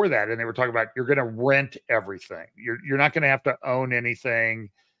before that. And they were talking about, you're going to rent everything. You're not going to have to own anything.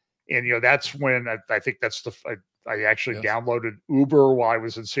 And, that's when I think I actually downloaded Uber while I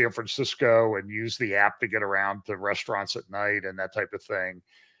was in San Francisco and used the app to get around to restaurants at night and that type of thing.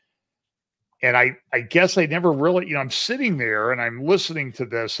 And I guess I never really, I'm sitting there and I'm listening to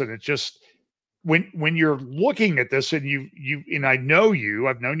this, and it just, when you're looking at this and and I know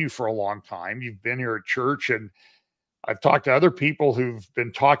I've known you for a long time. You've been here at church, and I've talked to other people who've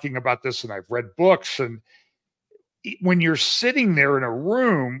been talking about this, and I've read books. And when you're sitting there in a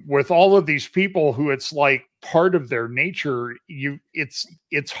room with all of these people who it's like part of their nature,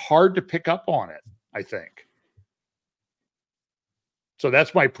 it's hard to pick up on it, I think. So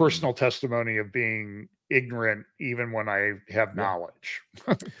that's my personal testimony of being ignorant, even when I have knowledge.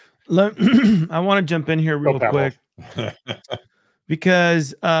 I want to jump in here real quick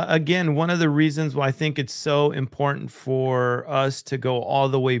because, again, one of the reasons why I think it's so important for us to go all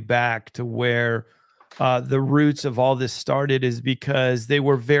the way back to where the roots of all this started is because they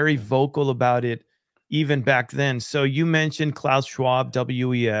were very vocal about it even back then. So you mentioned Klaus Schwab,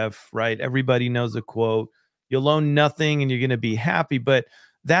 WEF, right? Everybody knows the quote, you'll own nothing and you're going to be happy. But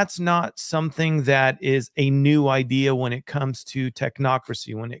that's not something that is a new idea when it comes to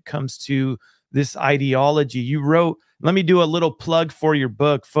technocracy, when it comes to this ideology. You wrote, let me do a little plug for your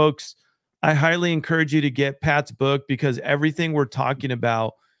book, folks. I highly encourage you to get Pat's book, because everything we're talking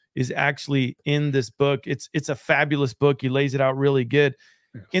about is actually in this book. It's a fabulous book. He lays it out really good.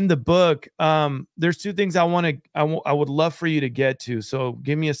 In the book, there's two things I would love for you to get to. So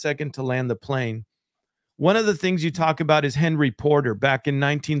give me a second to land the plane. One of the things you talk about is Henry Porter back in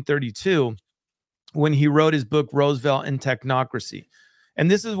 1932, when he wrote his book, Roosevelt and Technocracy. And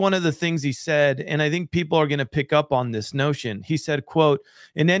this is one of the things he said, and I think people are going to pick up on this notion. He said, quote,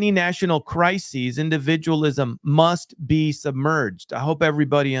 in any national crises, individualism must be submerged. I hope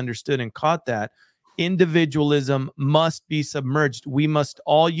everybody understood and caught that. Individualism must be submerged. We must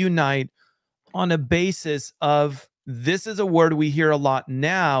all unite on a basis of, this is a word we hear a lot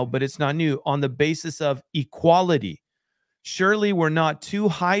now, but it's not new, on the basis of equality. Surely we're not too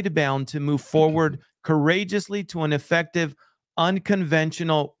hidebound to move forward courageously to an effective,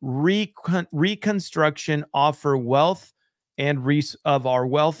 unconventional reconstruction of our wealth and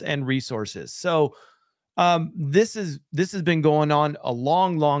resources. So this has been going on a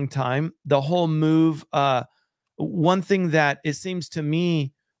long time. The whole move. One thing that it seems to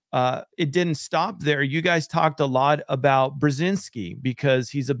me, it didn't stop there. You guys talked a lot about Brzezinski because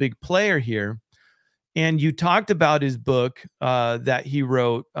he's a big player here. And you talked about his book that he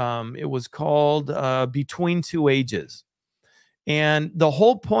wrote. It was called Between Two Ages. And the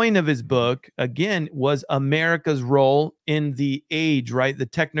whole point of his book, again, was America's role in the age, right? The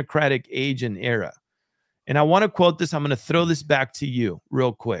technocratic age and era. And I want to quote this. I'm going to throw this back to you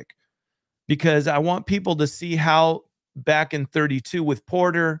real quick, because I want people to see how back in 32 with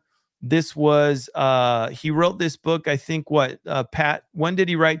Porter, this was, he wrote this book, I think, Pat, when did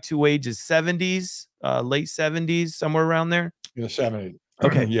he write Two Ages? 70s, late 70s, somewhere around there? In the 70s.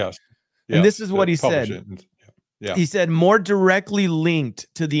 Okay. Yes. And this is what he said. Yeah. He said, more directly linked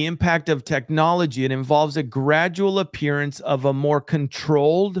to the impact of technology, it involves a gradual appearance of a more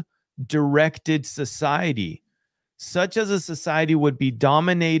controlled, directed society, such as a society would be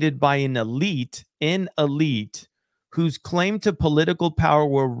dominated by an elite whose claim to political power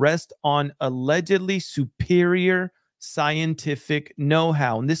will rest on allegedly superior scientific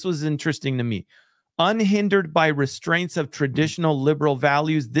know-how. And this was interesting to me. Unhindered by restraints of traditional liberal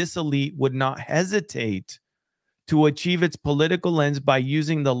values, this elite would not hesitate to achieve its political ends by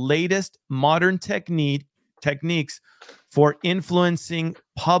using the latest modern techniques for influencing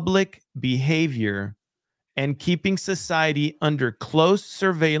public behavior and keeping society under close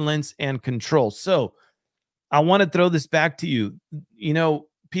surveillance and control. So I want to throw this back to you. You know,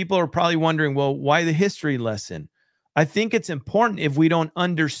 people are probably wondering, well, why the history lesson? I think it's important, if we don't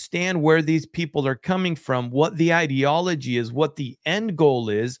understand where these people are coming from, what the ideology is, what the end goal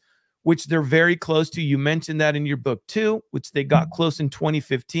is, which they're very close to. You mentioned that in your book too, which they got close in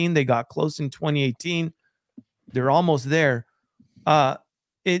 2015. They got close in 2018. They're almost there.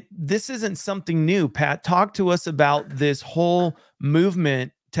 This isn't something new. Pat, talk to us about this whole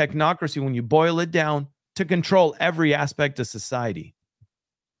movement, technocracy, when you boil it down, to control every aspect of society.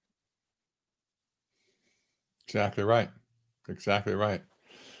 Exactly right. Exactly right.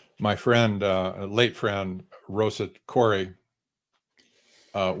 My friend, late friend, Rosa Corey,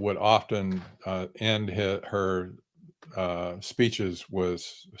 would often end her speeches with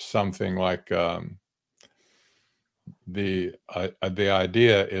something like, the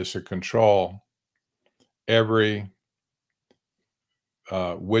idea is to control every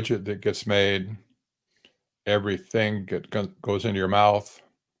widget that gets made, everything that goes into your mouth,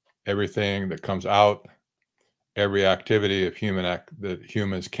 everything that comes out, every activity of that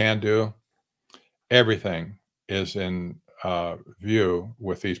humans can do, everything is in view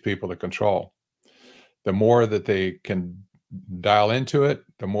with these people to control. The more that they can dial into it,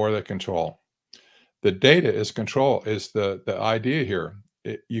 the more they control. The data is control, is the idea here.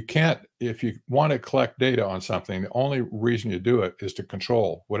 You can't, if you want to collect data on something, the only reason you do it is to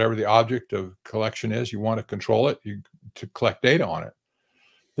control whatever the object of collection is. You want to control it, to collect data on it.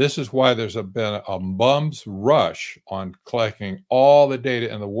 This is why there's been a bum's rush on collecting all the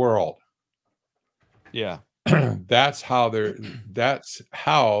data in the world. Yeah. That's how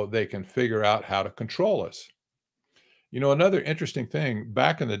they can figure out how to control us. You know, another interesting thing,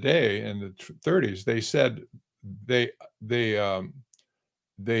 back in the day, in the 30s, they said they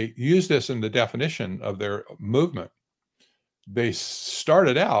used this in the definition of their movement. They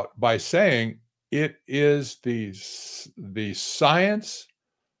started out by saying it is the science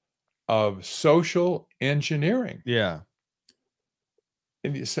of social engineering. Yeah.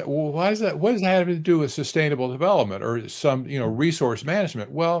 And you say, well, why is that? What does that have to do with sustainable development or some, resource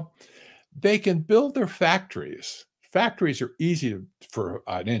management? Well, they can build their factories. Factories are easy for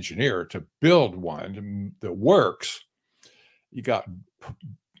an engineer to build one that works. You got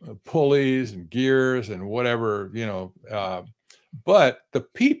pulleys and gears and whatever, but the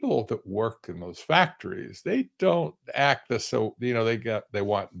people that work in those factories, they don't act they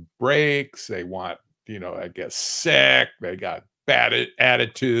want breaks, they want, I guess, sick, they got bad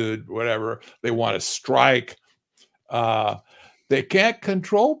attitude, whatever, they want to strike. They can't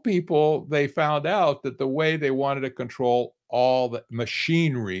control people. They found out that the way they wanted to control all the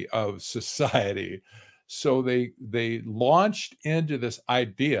machinery of society. So they launched into this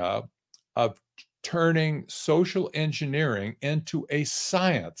idea of turning social engineering into a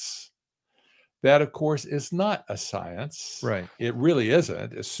science. That, of course, is not a science. Right. It really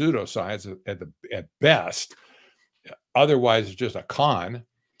isn't. It's pseudoscience at best. Otherwise, it's just a con.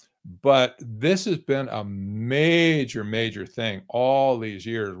 But this has been a major, major thing all these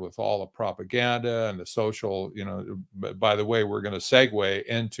years with all the propaganda and the social, by the way, we're going to segue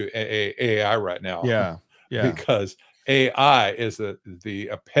into AI right now. Yeah. Yeah. Because AI is the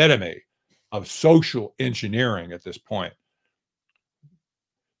epitome of social engineering at this point.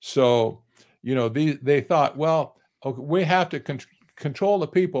 So, they thought, well, okay, we have to control the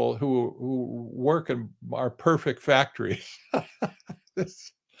people who work in our perfect factories.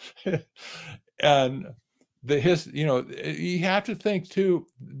 And you have to think too,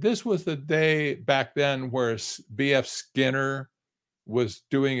 this was the day back then where B.F. Skinner was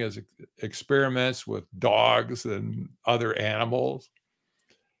doing his experiments with dogs and other animals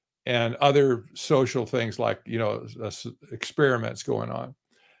and other social things like, experiments going on.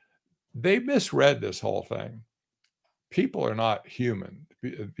 They misread this whole thing. People are not human.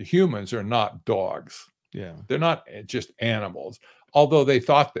 Humans are not dogs. Yeah. They're not just animals, although they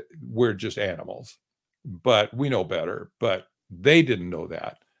thought that we're just animals, but we know better, but they didn't know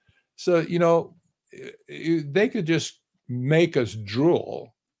that. So, they could just make us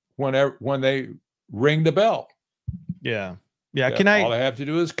drool when they ring the bell. Yeah. Yeah. All they have to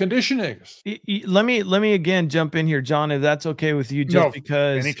do is conditioning us. Let me again jump in here, John, if that's okay with you, just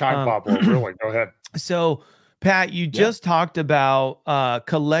because anytime, Pablo, really, go ahead. So Pat, you just talked about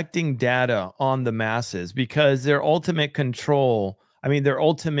collecting data on the masses, because their ultimate their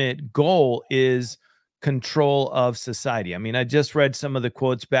ultimate goal is control of society. I mean, I just read some of the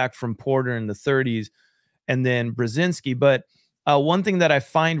quotes back from Porter in the 30s and then Brzezinski. But one thing that I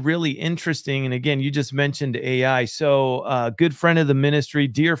find really interesting, and again, you just mentioned AI. So a good friend of the ministry,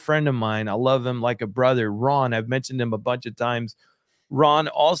 dear friend of mine, I love him like a brother, Ron. I've mentioned him a bunch of times. Ron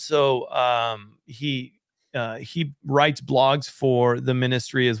also, he writes blogs for the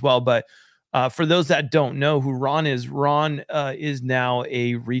ministry as well. But for those that don't know who Ron is now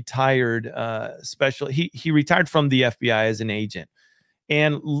a retired he retired from the FBI as an agent.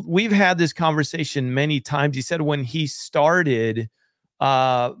 And we've had this conversation many times. He said when he started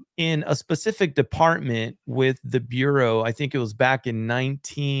in a specific department with the Bureau, I think it was back in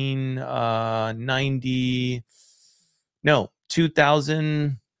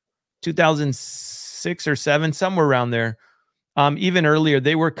 2006 or 7, somewhere around there. Even earlier,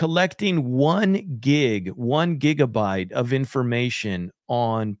 they were collecting 1 gigabyte of information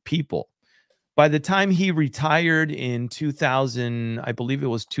on people. By the time he retired in 2000, I believe it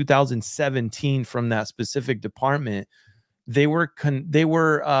was 2017, from that specific department, they were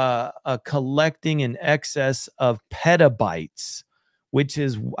collecting in excess of petabytes, which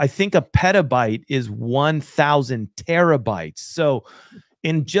is, I think a petabyte is 1,000 terabytes. So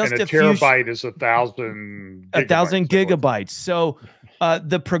in just a terabyte is 1,000 gigabytes. So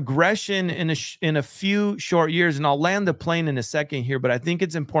the progression in a few short years, and I'll land the plane in a second here, but I think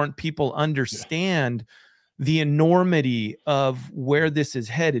it's important people understand the enormity of where this is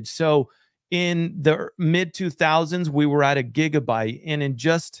headed. So in the mid 2000s, we were at 1 gigabyte, and in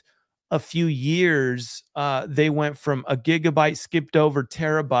just a few years, they went from 1 gigabyte, skipped over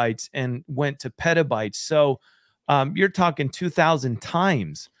terabytes, and went to petabytes. So you're talking 2,000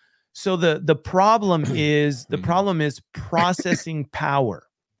 times. So the problem is processing power.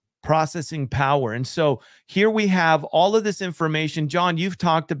 And so here we have all of this information. John, you've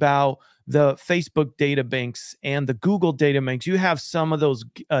talked about the Facebook data banks and the Google data banks. You have some of those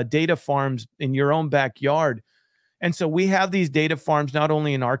data farms in your own backyard. And so we have these data farms not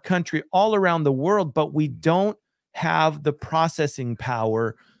only in our country, all around the world, but we don't have the processing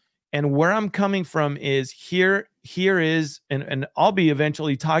power. And where I'm coming from is here is, and I'll be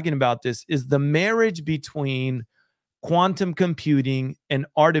eventually talking about this, is the marriage between quantum computing, and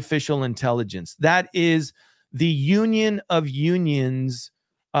artificial intelligence. That is the union of unions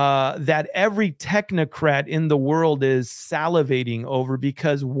that every technocrat in the world is salivating over,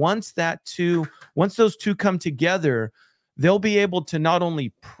 because once those two come together, they'll be able to not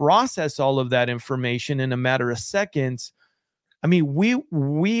only process all of that information in a matter of seconds. I mean,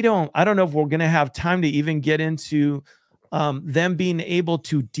 I don't know if we're going to have time to even get into them being able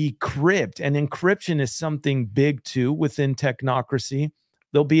to decrypt, and encryption is something big too within technocracy.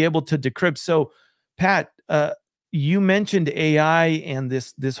 They'll be able to decrypt. So, Pat, you mentioned AI and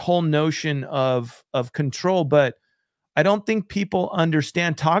this whole notion of control, but I don't think people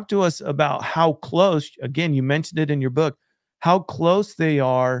understand. Talk to us about how close, again, you mentioned it in your book, how close they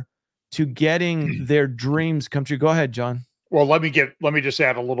are to getting their dreams come true. Go ahead, John. Well, let me just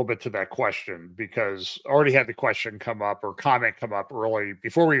add a little bit to that question, because I already had the question come up or comment come up early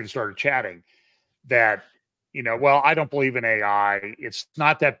before we even started chatting that, well, I don't believe in AI. It's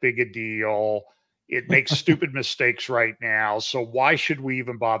not that big a deal. It makes stupid mistakes right now. So why should we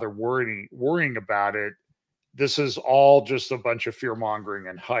even bother worrying about it? This is all just a bunch of fear mongering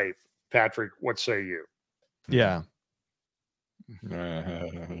and hype. Patrick, what say you? Yeah.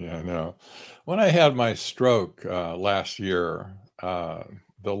 Yeah, no. When I had my stroke last year, the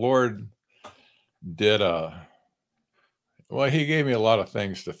Lord did he gave me a lot of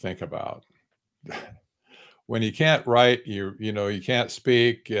things to think about. When you can't write, you can't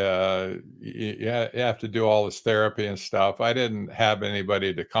speak, you have to do all this therapy and stuff. I didn't have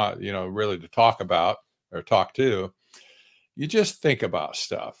anybody to, really to talk about or talk to. You just think about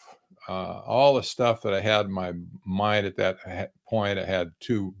stuff. All the stuff that I had in my mind at that point. I had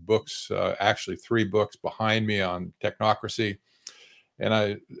 2 books, actually 3 books behind me on technocracy. And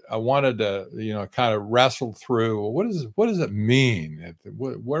I wanted to, kind of wrestle through, what does it mean?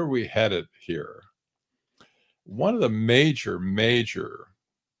 Where are we headed here? One of the major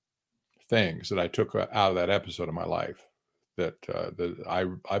things that I took out of that episode of my life that I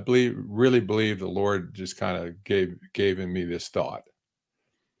really believe the Lord just kind of gave me this thought.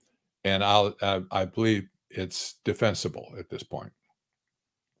 And I believe it's defensible at this point.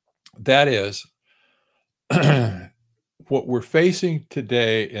 That is, what we're facing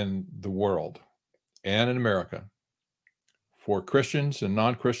today in the world and in America, for Christians and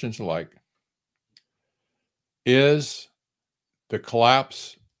non-Christians alike, is the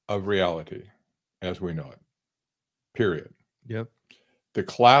collapse of reality as we know it. Period. Yep. The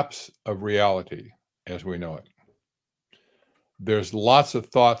collapse of reality as we know it. There's lots of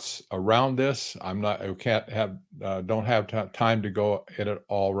thoughts around this. Don't have time to go at it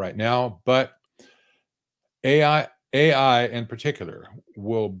all right now, but AI in particular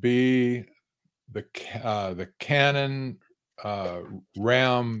will be the cannon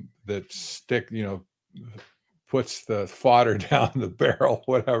ram that puts the fodder down the barrel,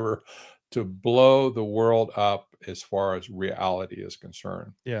 whatever, to blow the world up as far as reality is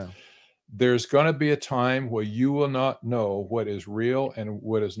concerned. Yeah. There's going to be a time where you will not know what is real and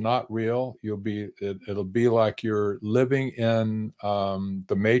what is not real. It'll be like you're living in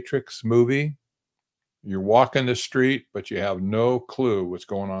the Matrix movie. You're walking the street, but you have no clue what's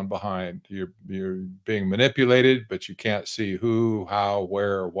going on behind. You're being manipulated, but you can't see who, how,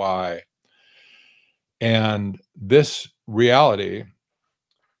 where, why. And this reality,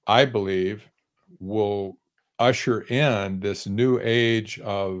 I believe, will usher in this new age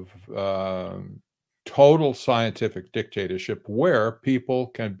of total scientific dictatorship, where people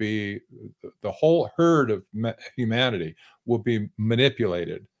can be, the whole herd of humanity will be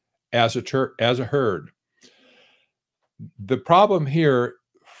manipulated as a herd. The problem here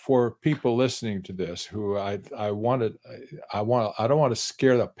for people listening to this, who I don't want to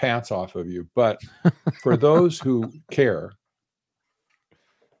scare the pants off of you, but for those who care,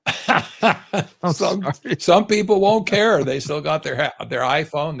 some people won't care. They still got their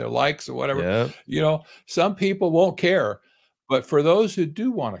iPhone, their likes or whatever. Yep. Some people won't care. But for those who do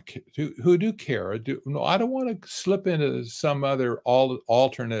want to, who do care, I don't want to slip into some other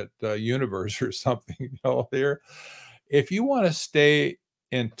alternate universe or something. There, if you want to stay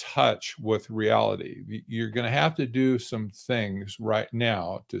in touch with reality, you're going to have to do some things right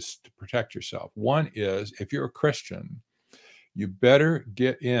now to protect yourself. One is, if you're a Christian, you better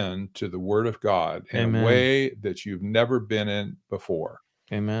get into the Word of God in a way that you've never been in before.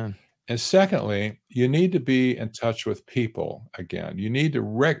 Amen. And secondly, you need to be in touch with people again. You need to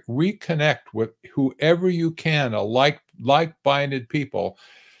reconnect with whoever you can, like-minded people,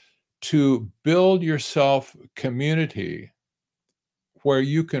 to build yourself community where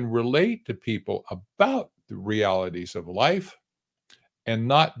you can relate to people about the realities of life and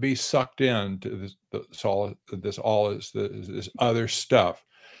not be sucked into this other stuff.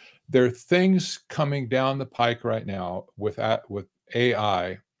 There are things coming down the pike right now with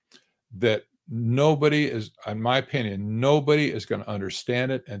AI that nobody is, in my opinion, nobody is going to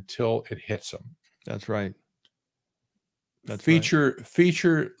understand it until it hits them. That's right. That's feature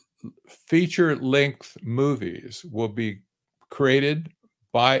length movies will be created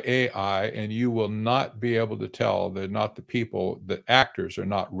by AI, and you will not be able to tell they're not the people. The actors are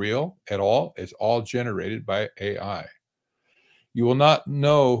not real at all. It's all generated by AI. You will not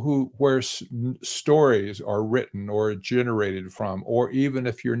know where stories are written or generated from, or even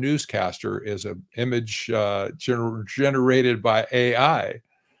if your newscaster is an image generated by AI.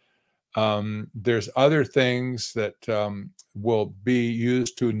 There's other things that will be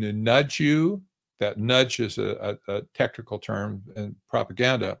used to nudge you. That nudge is a technical term in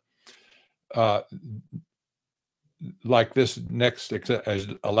propaganda. Like this next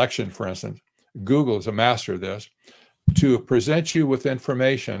election, for instance, Google is a master of this, to present you with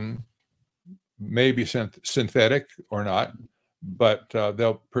information, maybe synthetic or not, but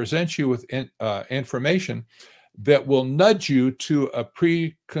they'll present you with information that will nudge you to a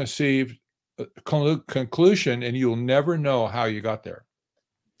preconceived conclusion, and you'll never know how you got there.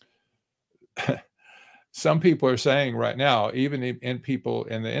 Some people are saying right now, even in people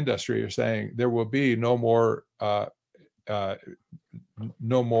in the industry are saying there will be no more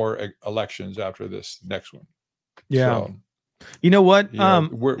elections after this next one. Yeah. So, you know what?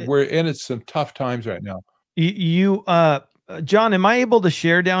 We're in some tough times right now. John, am I able to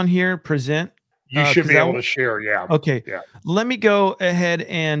share down here? Present. You should be able to share. Yeah. Okay. Yeah. Let me go ahead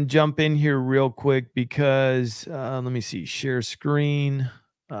and jump in here real quick because let me see. Share screen.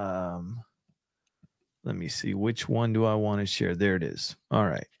 Let me see. Which one do I want to share? There it is. All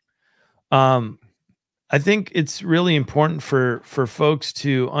right. I think it's really important for folks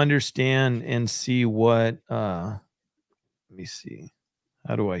to understand and see what. Let me see.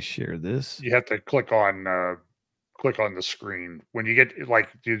 How do I share this? You have to click on the screen when you get like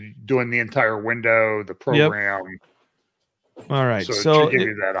doing the entire window, the program. Yep. All right. So it should give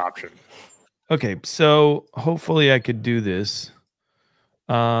you that option. Okay. So hopefully I could do this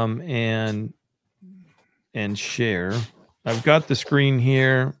and share. I've got the screen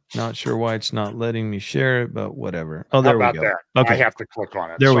here. Not sure why it's not letting me share it, but whatever. Oh, there we go. That? Okay. I have to click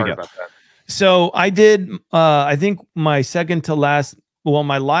on it. There Sorry we go. About that. So I did, I think my second to last, well,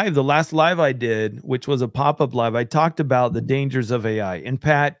 the last live I did, which was a pop-up live, I talked about the dangers of AI. And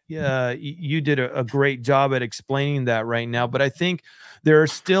Pat, you did a great job at explaining that right now. But I think there are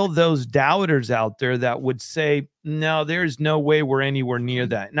still those doubters out there that would say, no, there's no way we're anywhere near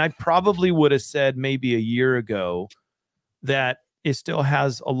that. And I probably would have said maybe a year ago that it still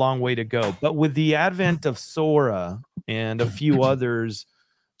has a long way to go. But with the advent of Sora and a few others,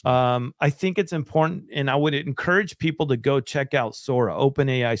 I think it's important, and I would encourage people to go check out Sora,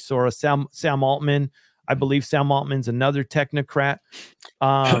 OpenAI Sora. Sam Altman, I believe Sam Altman's another technocrat,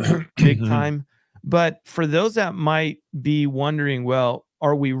 big time. But for those that might be wondering, well,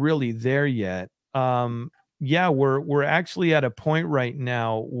 are we really there yet? Yeah, we're actually at a point right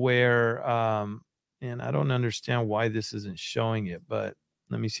now where, and I don't understand why this isn't showing it, but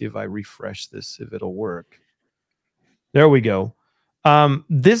let me see if I refresh this, if it'll work. There we go.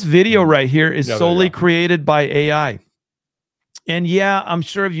 This video right here is solely created by AI. And yeah, I'm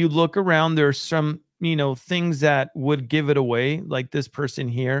sure if you look around, there's some, things that would give it away, like this person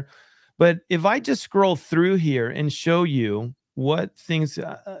here. But if I just scroll through here and show you what things,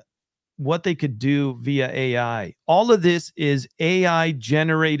 what they could do via AI, all of this is AI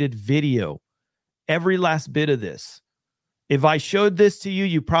generated video. Every last bit of this. If I showed this to you,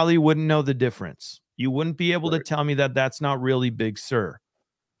 you probably wouldn't know the difference. You wouldn't be able to tell me that that's not really Big Sur.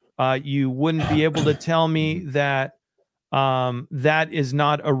 You wouldn't be able to tell me that that is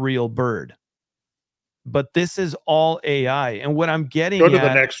not a real bird. But this is all AI. And what I'm getting Go to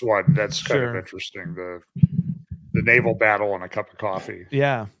the next one. That's kind of Sure. interesting. The naval battle and a cup of coffee.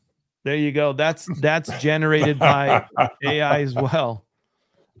 Yeah. There you go. That's generated by AI as well.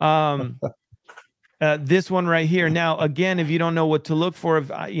 This one right here. Now, again, if you don't know what to look for,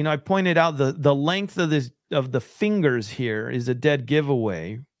 if I pointed out the length of the fingers here is a dead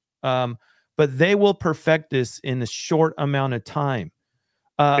giveaway. But they will perfect this in a short amount of time.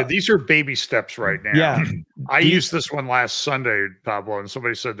 Yeah, these are baby steps right now. Yeah. I used this one last Sunday, Pablo, and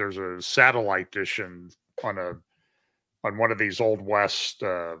somebody said there's a satellite dish on one of these Old West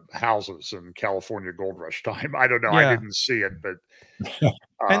houses in California Gold Rush time. I don't know. Yeah. I didn't see it, but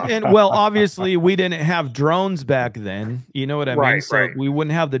and well, obviously we didn't have drones back then. You know what I mean? So we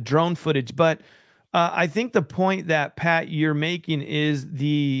wouldn't have the drone footage. But I think the point that, Pat, you're making is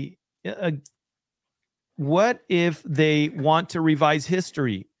what if they want to revise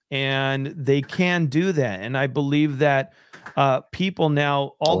history, and they can do that? And I believe that people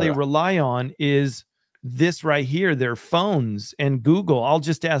now, all they rely on is this right here, their phones and Google. I'll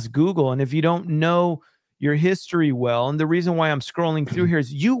just ask Google. And if you don't know your history well, and the reason why I'm scrolling through here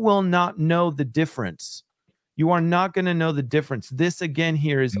is you will not know the difference. You are not going to know the difference. This again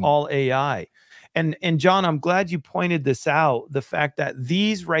here is all AI. And John, I'm glad you pointed this out. The fact that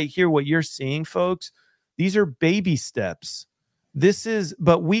these right here, what you're seeing, folks, these are baby steps.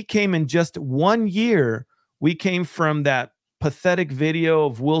 But we came in just 1 year. We came from that pathetic video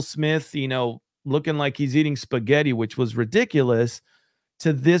of Will Smith, looking like he's eating spaghetti, which was ridiculous,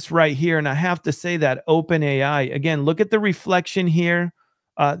 to this right here. And I have to say that OpenAI, again, look at the reflection here.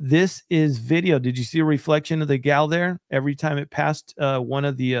 This is video. Did you see a reflection of the gal there every time it passed one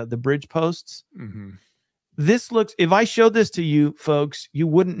of the bridge posts? Mm-hmm. This looks, if I showed this to you folks, you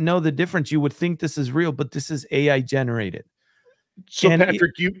wouldn't know the difference. You would think this is real, but this is AI generated. So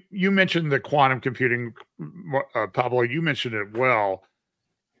Patrick, you mentioned the quantum computing, Pablo, you mentioned it well.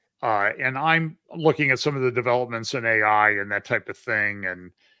 And I'm looking at some of the developments in AI and that type of thing.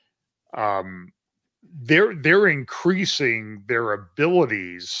 And they're increasing their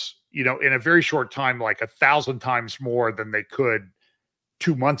abilities, in a very short time, like 1,000 times more than they could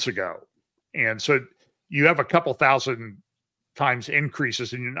 2 months ago. And so you have a couple thousand times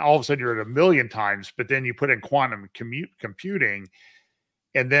increases, and all of a sudden you're at 1 million times, but then you put in quantum computing,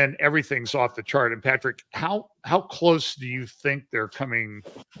 and then everything's off the chart. And Patrick, how close do you think they're coming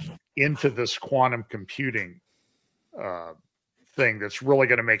into this quantum computing thing that's really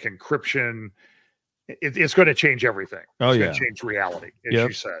going to make encryption? It's going to change everything. It's going to change reality, as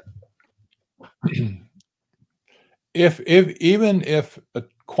you said. Even if a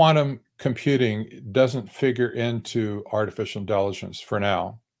quantum computing doesn't figure into artificial intelligence for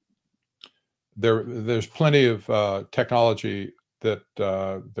now, there's plenty of technology that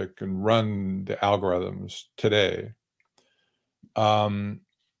can run the algorithms today.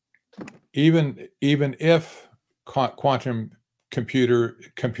 Even if quantum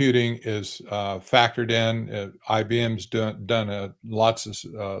computing is factored in, IBM's done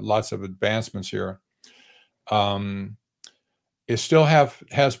lots of advancements here. It still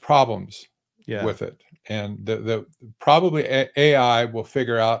has problems with it, and probably AI will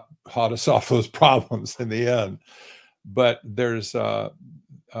figure out how to solve those problems in the end. But there's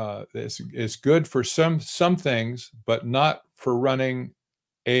it's good for some things, but not for running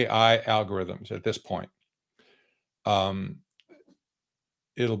AI algorithms at this point.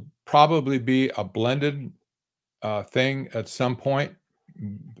 It'll probably be a blended thing at some point,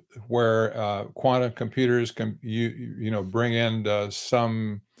 where quantum computers can bring in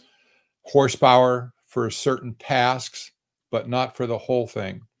some horsepower for certain tasks, but not for the whole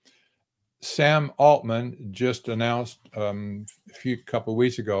thing. Sam Altman just announced a couple of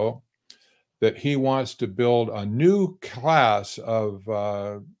weeks ago that he wants to build a new class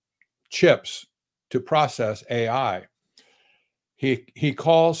of chips to process AI. He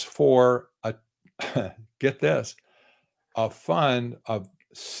calls for get this, a fund of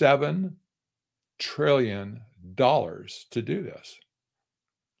 $7 trillion to do this.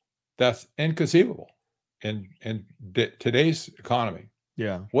 That's inconceivable in today's economy.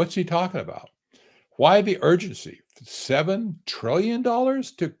 Yeah. What's he talking about? Why the urgency? $7 trillion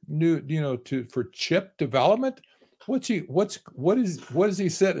for chip development? What is he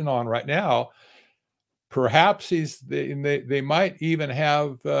sitting on right now? Perhaps they might even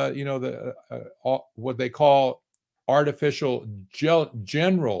have what they call artificial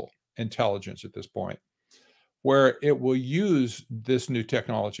general intelligence at this point, where it will use this new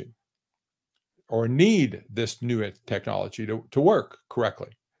technology or need this new technology to work correctly.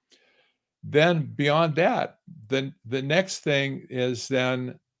 Then beyond that, then the next thing is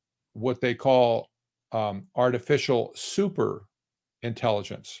then what they call artificial super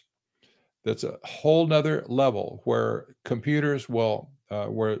intelligence. That's a whole nother level where computers will,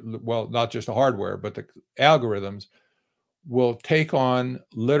 not just the hardware, but the algorithms will take on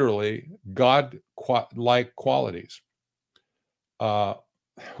literally God-like qualities.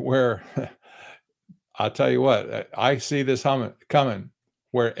 Where I'll tell you what, I see this coming,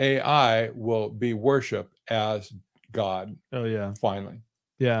 where AI will be worshipped as God. Oh yeah. Finally.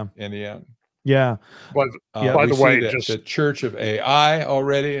 Yeah. In the end. Yeah. But by the way, just the Church of AI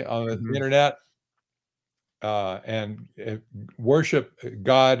already on the internet, and worship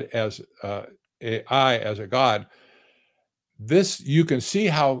God as AI as a God. This, you can see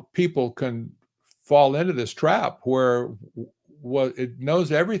how people can fall into this trap where it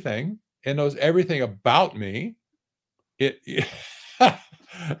knows everything, It knows everything about me. And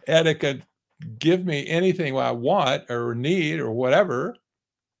it can give me anything I want or need or whatever.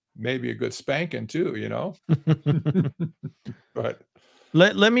 Maybe a good spanking too, you know. But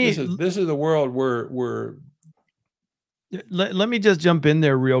let me this is the world we're let me just jump in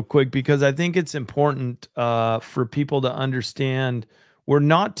there real quick, because I think it's important for people to understand we're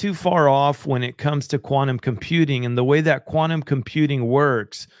not too far off when it comes to quantum computing. And the way that quantum computing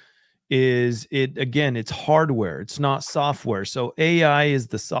works is it's hardware. It's not software. So AI is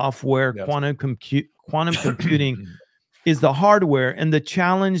the software. Yes. Quantum computing is the hardware. And the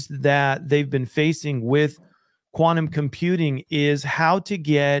challenge that they've been facing with quantum computing is how to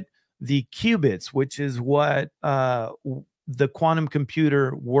get the qubits, which is what the quantum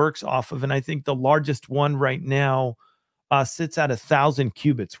computer works off of. And I think the largest one right now sits at 1,000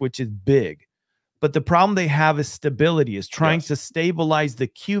 qubits, which is big. But the problem they have is stability, is trying to stabilize the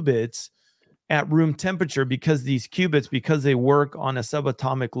qubits at room temperature, because these qubits, because they work on a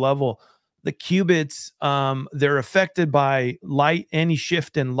subatomic level, the qubits, they're affected by light, any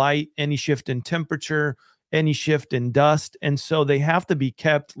shift in light, any shift in temperature, any shift in dust. And so they have to be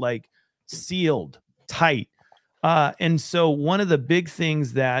kept like sealed tight. And so one of the big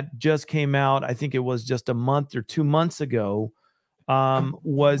things that just came out, I think it was just a month or 2 months ago,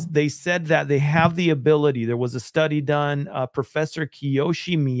 was they said that they have the ability. There was a study done, Professor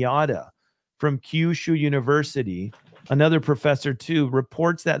Kiyoshi Miyata from Kyushu University, another professor too,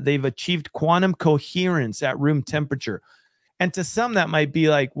 reports that they've achieved quantum coherence at room temperature. And to some that might be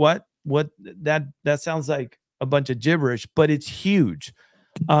like, what that sounds like a bunch of gibberish, but it's huge.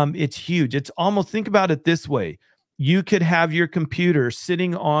 It's huge. It's almost, think about it this way. You could have your computer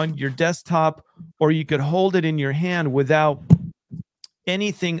sitting on your desktop, or you could hold it in your hand without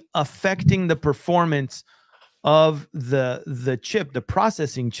anything affecting the performance of the chip, the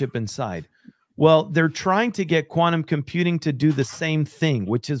processing chip inside. Well, they're trying to get quantum computing to do the same thing,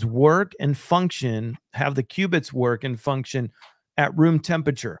 which is work and function, have the qubits work and function at room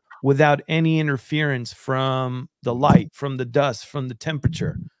temperature without any interference from the light, from the dust, from the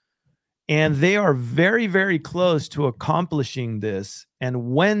temperature. And they are very, very close to accomplishing this.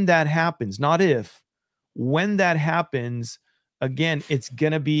 And when that happens, not if, when that happens, again, it's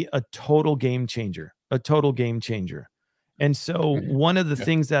going to be a total game changer, a total game changer. And so one of the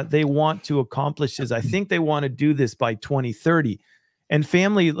things that they want to accomplish is, I think they want to do this by 2030. And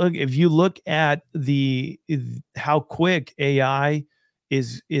family, look, if you look at how quick AI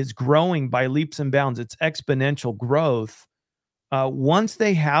is growing by leaps and bounds, it's exponential growth. Once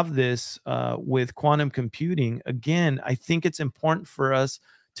they have this with quantum computing, again, I think it's important for us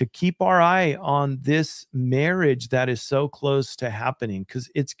to keep our eye on this marriage that is so close to happening, because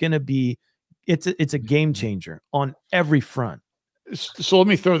it's going to be, it's a game changer on every front. So let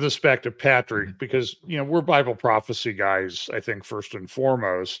me throw this back to Patrick, because, you know, we're Bible prophecy guys, I think, first and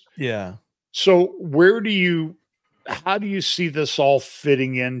foremost. Yeah. So how do you see this all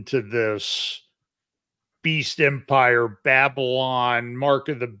fitting into this beast empire, Babylon, mark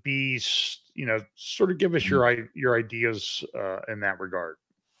of the beast? You know, sort of give us your ideas in that regard.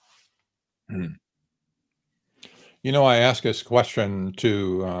 You know, I asked this question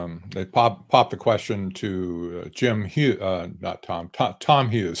to, they popped the question to Jim Hughes, not Tom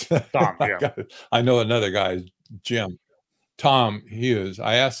Hughes. Tom, yeah. I know another guy, Tom Hughes.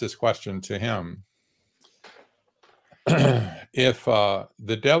 I asked this question to him. If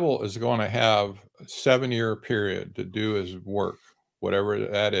the devil is going to have a 7-year period to do his work, whatever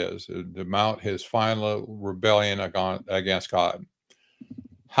that is, to mount his final rebellion against God,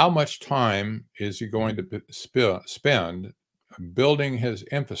 how much time is he going to spend building his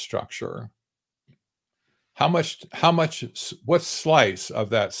infrastructure? What slice of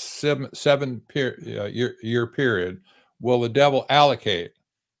that 7-year period will the devil allocate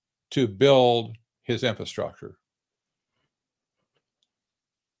to build his infrastructure?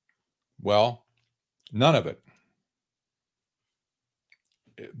 Well, none of it.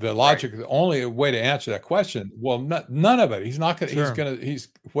 The logic, the only way to answer that question, well, none of it. He's not going to,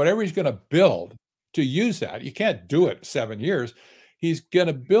 whatever he's going to build to use that, you can't do it 7 years. He's going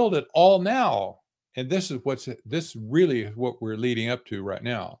to build it all now. And this really is what we're leading up to right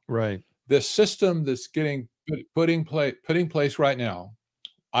now. Right. The system that's getting put in place right now,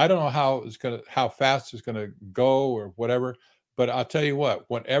 I don't know how fast it's going to go or whatever, but I'll tell you what,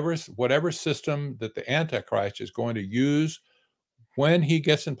 whatever system that the Antichrist is going to use when he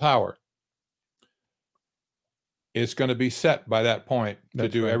gets in power, it's going to be set by that point to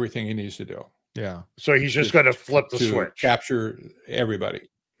do everything he needs to do. Yeah. So he's just going to flip the switch, capture everybody.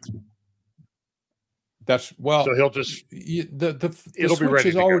 That's well. So he'll just the it'll be switch ready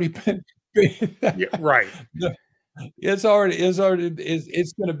has to already go. been Yeah, right. It's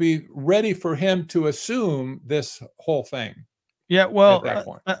going to be ready for him to assume this whole thing. Yeah, well, at that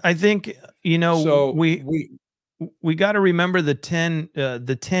point. I think, you know, So we got to remember the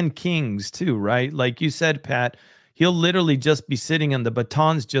 10 kings too, right? Like you said, Pat, he'll literally just be sitting and the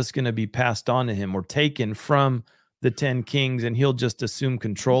baton's just going to be passed on to him or taken from the 10 kings, and he'll just assume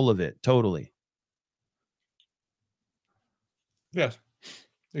control of it totally. Yes,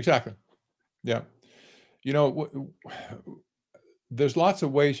 exactly. Yeah. You know, there's lots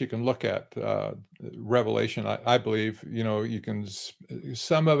of ways you can look at Revelation. I believe, you know, you can,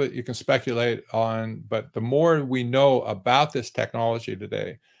 some of it you can speculate on, but the more we know about this technology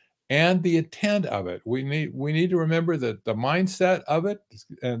today and the intent of it, we need to remember that the mindset of it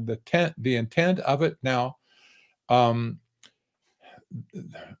and the intent of it. Now,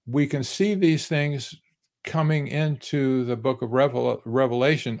 we can see these things coming into the book of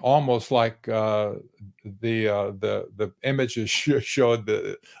Revelation, almost like the images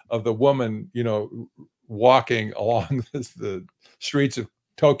showed of the woman, you know, walking along the streets of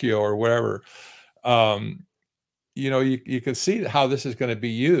Tokyo or wherever. You know, you can see how this is going to be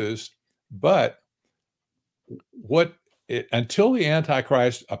used, but until the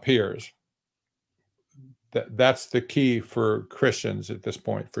Antichrist appears, that's the key for Christians at this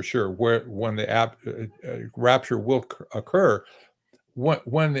point, for sure. When the rapture will occur,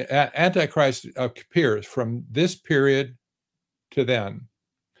 when the Antichrist appears, from this period to then,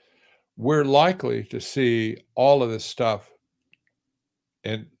 we're likely to see all of this stuff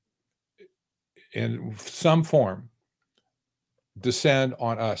in some form descend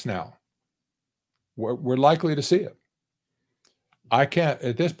on us now. We're likely to see it. I can't,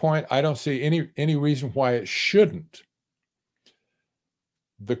 at this point, I don't see any reason why it shouldn't.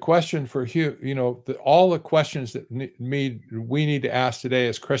 The question for you know, all the questions that we need to ask today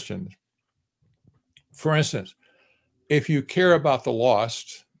as Christians. For instance, if you care about the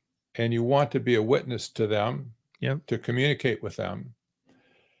lost and you want to be a witness to them, yep, to communicate with them,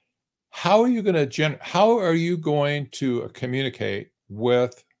 how are you going to communicate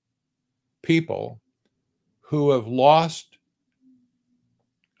with people who have lost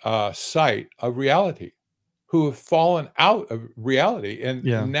sight of reality, who have fallen out of reality, and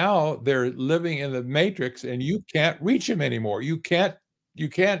now they're living in the matrix, and you can't reach them anymore. You can't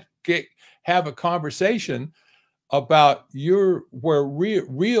have a conversation about where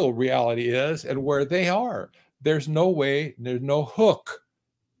real reality is and where they are. There's no way, there's no hook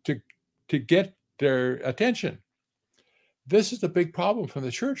to get their attention. This is the big problem from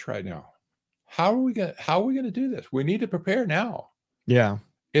the church right now. How are we going to do this? We need to prepare now. Yeah.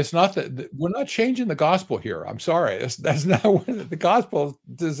 It's not that we're not changing the gospel here. I'm sorry. That's not what the gospel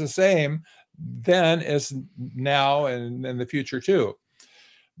is the same then as now and in the future too.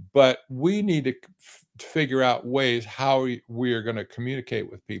 But we need to figure out ways how we are going to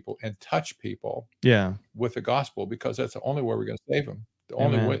communicate with people and touch people with the gospel, because that's the only way we're going to save them. The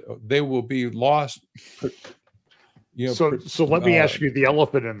only way they will be lost. You know, so let me ask you the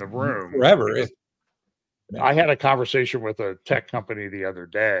elephant in the room. Forever. I had a conversation with a tech company the other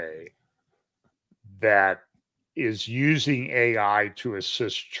day that is using AI to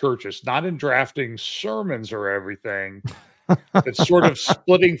assist churches, not in drafting sermons or everything, but sort of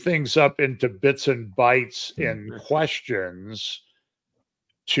splitting things up into bits and bytes and questions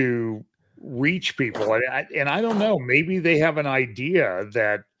to reach people. And I don't know, maybe they have an idea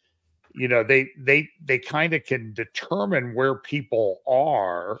that, you know, they kind of can determine where people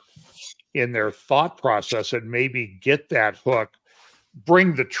are in their thought process and maybe get that hook,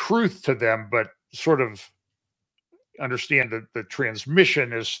 bring the truth to them, but sort of understand that the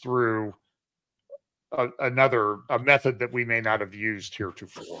transmission is through a method that we may not have used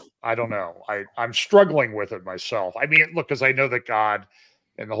heretofore. I don't know. I'm struggling with it myself. I mean, look, because I know that God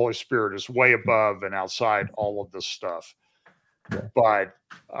and the Holy Spirit is way above and outside all of this stuff. But,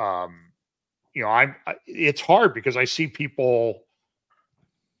 you know, it's hard because I see people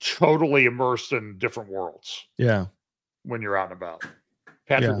totally immersed in different worlds. Yeah. When you're out and about.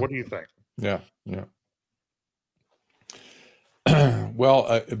 Patrick, what do you think? Yeah.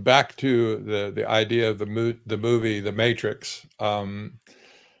 Well, back to the idea of the movie, The Matrix.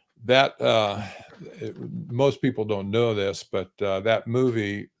 Most people don't know this, but that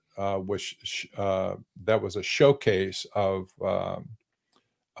movie that was a showcase of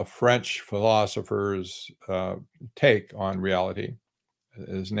a French philosopher's take on reality.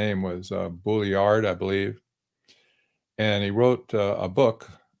 His name was Boulliard, I believe. And he wrote a book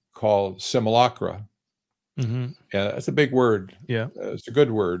called Simulacra. Mm-hmm. Yeah, that's a big word. Yeah. It's a good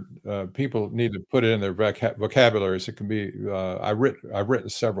word. People need to put it in their vocabularies. It can be. I've written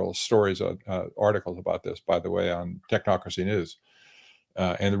several stories, articles about this, by the way, on Technocracy News.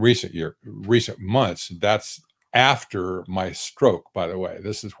 In the recent months. That's after my stroke, by the way.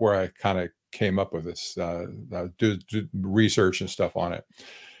 This is where I kind of came up with this. Do research and stuff on it.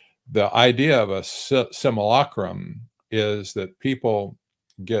 The idea of a simulacrum is that people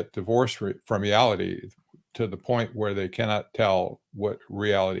get divorced from reality to the point where they cannot tell what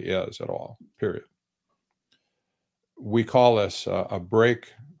reality is at all, period. We call this a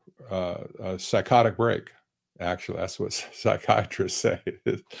break, a psychotic break. Actually, that's what psychiatrists say.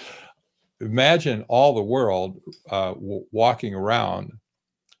 Imagine all the world walking around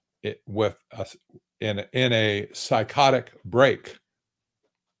with in a psychotic break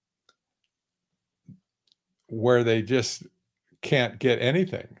where they just can't get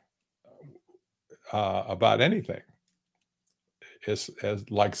anything about anything. It's as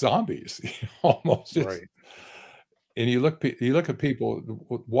like zombies, almost. Right. And you look at people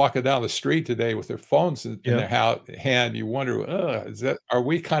walking down the street today with their phones in their hand. You wonder, are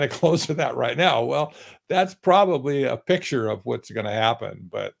we kind of close to that right now? Well, that's probably a picture of what's going to happen.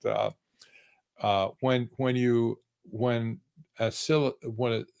 But when the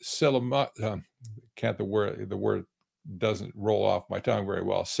word doesn't roll off my tongue very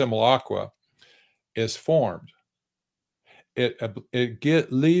well. Simulacra is formed.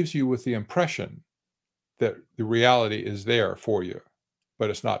 It leaves you with the impression that the reality is there for you,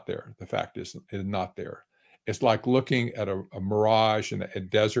 but it's not there. The fact is not there. It's like looking at a mirage in a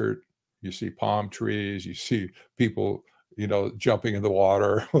desert. You see palm trees, you see people, jumping in the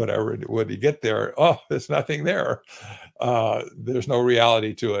water, whatever. When you get there, there's nothing there. There's no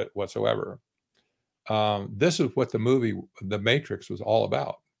reality to it whatsoever. This is what the movie The Matrix was all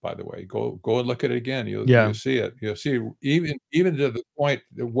about, by the way. Go and look at it again. You'll see it. You'll see even to the point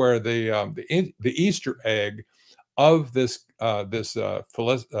where the Easter egg of the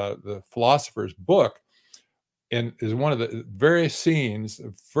philosopher's book is one of the various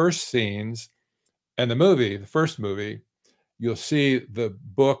first scenes, and the first movie. You'll see the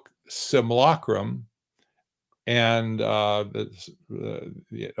book Simulacrum. And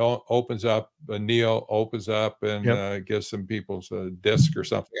it opens up, Neo opens up and gives some people a disc or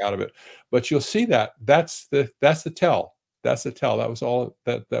something out of it. But you'll see that's the tell. That's the tell. That was all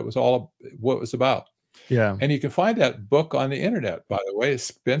what it was about. Yeah. And you can find that book on the internet, by the way.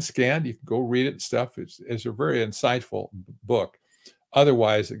 It's been scanned. You can go read it and stuff. It's a very insightful book.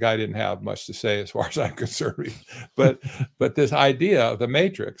 Otherwise, the guy didn't have much to say as far as I'm concerned. But this idea of the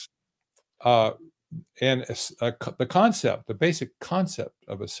Matrix, and the basic concept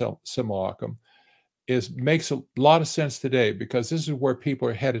of a simulacrum makes a lot of sense today, because this is where people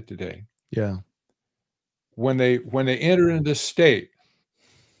are headed today. Yeah. When they enter into this state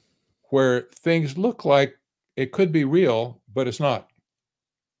where things look like it could be real, but it's not.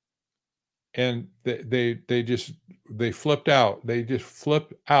 And they flipped out. They just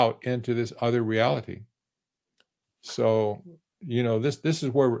flip out into this other reality. So, this is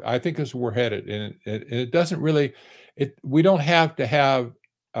where I think we're headed, and it doesn't really. We don't have to have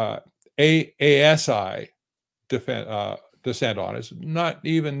ASI descent on us. Not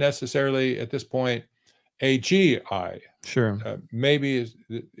even necessarily at this point AGI. Sure. Maybe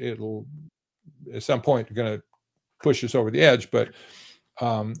it'll at some point going to push us over the edge, but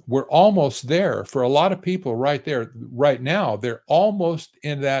we're almost there for a lot of people. Right there, right now, they're almost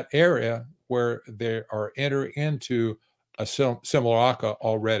in that area where they are entering into a simulacra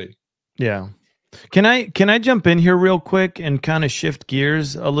already. Yeah. Can I jump in here real quick and kind of shift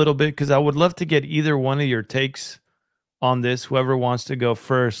gears a little bit? Because I would love to get either one of your takes on this, whoever wants to go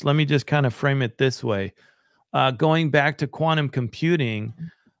first. Let me just kind of frame it this way. Going back to quantum computing,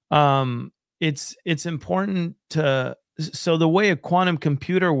 it's important to... So the way a quantum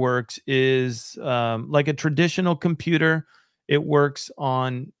computer works is like a traditional computer. It works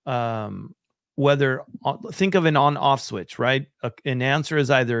on think of an on-off switch, right? An answer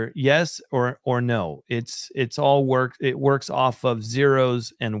is either yes or no. It works off of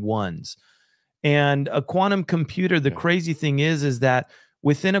zeros and ones. And a quantum computer, the crazy thing is that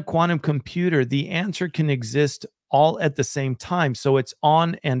within a quantum computer, the answer can exist all at the same time. So it's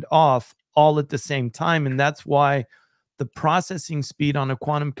on and off all at the same time. And that's why the processing speed on a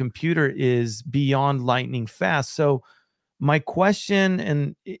quantum computer is beyond lightning fast. So my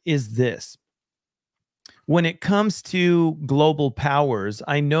question is this. When it comes to global powers,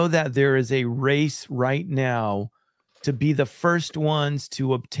 I know that there is a race right now to be the first ones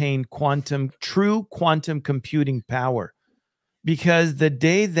to obtain true quantum computing power. Because the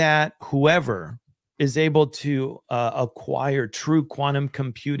day that whoever is able to acquire true quantum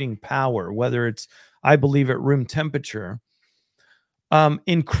computing power, whether it's, I believe, at room temperature,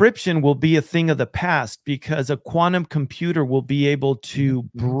 encryption will be a thing of the past, because a quantum computer will be able to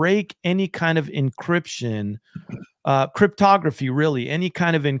break any kind of encryption, cryptography, really, any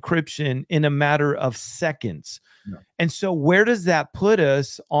kind of encryption in a matter of seconds. Yeah. And so where does that put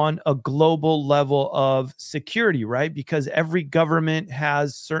us on a global level of security, right? Because every government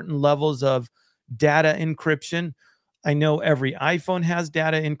has certain levels of data encryption. I know every iPhone has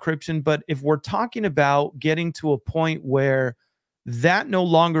data encryption, but if we're talking about getting to a point where that no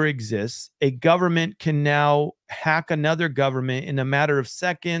longer exists, a government can now hack another government in a matter of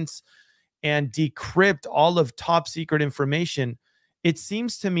seconds and decrypt all of top secret information, it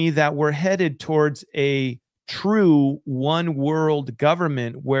seems to me that we're headed towards a true one world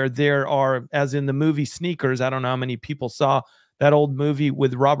government where there are, as in the movie Sneakers, I don't know how many people saw that old movie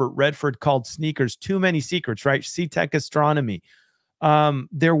with Robert Redford called Sneakers, too many secrets, right? C-Tech astronomy.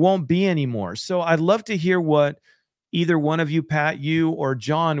 There won't be anymore. So I'd love to hear what either one of you, Pat, you or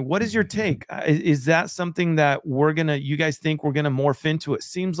John, what is your take? Is that something that you guys think we're gonna morph into? It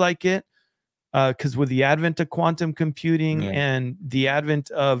seems like it, because with the advent of quantum computing and the advent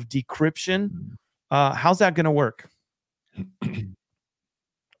of decryption, how's that gonna work?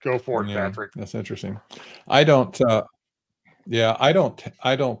 Go for it, Patrick. That's interesting. I don't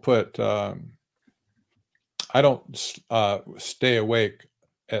stay awake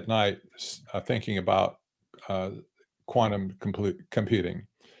at night thinking about quantum computing.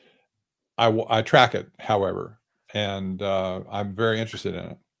 I track it, however, and I'm very interested in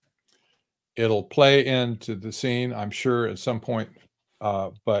it. It'll play into the scene, I'm sure, at some point.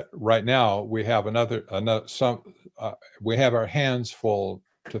 But right now we have we have our hands full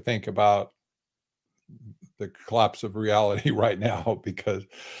to think about the collapse of reality right now, because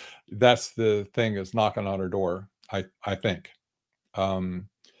that's the thing that's knocking on our door, I think. Having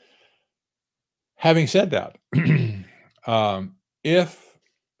said that, if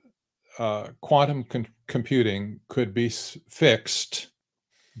quantum computing could be fixed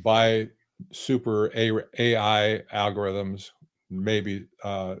by super AI algorithms, maybe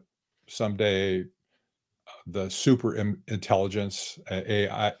someday the super intelligence,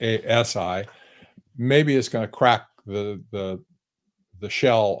 ASI, maybe it's going to crack the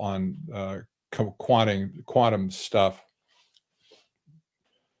shell on quantum stuff,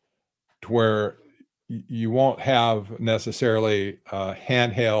 to where you won't have necessarily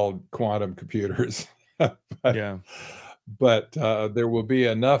handheld quantum computers, but there will be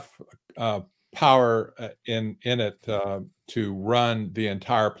enough power in it to run the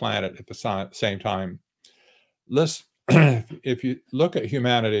entire planet at the same time. If you look at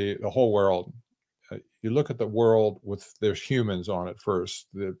humanity, the whole world, you look at the world with there's humans on it first.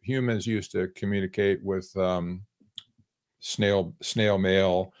 The humans used to communicate with snail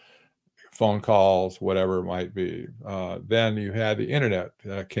mail, phone calls, whatever it might be. Then you had the internet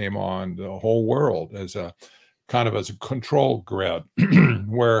that came on the whole world as a kind of as a control grid,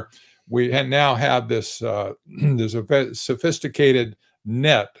 where we now have this there's a very sophisticated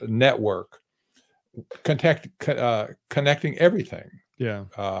network connecting everything.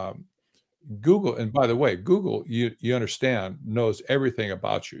 Google, and by the way, Google, you understand, knows everything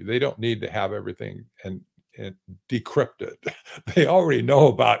about you. They don't need to have everything and decrypted. They already know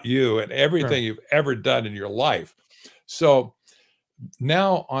about you and everything you've ever done in your life. So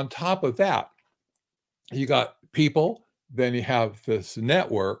now on top of that, you got people, then you have this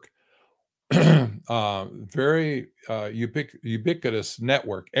network, very ubiquitous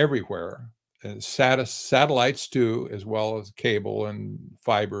network everywhere, and satellites too, as well as cable and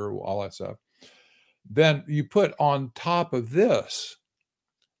fiber, all that stuff. Then you put on top of this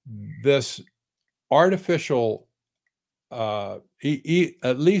artificial, at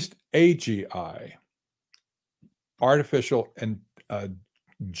least AGI, artificial and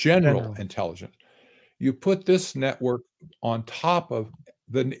general intelligence. You put this network on top of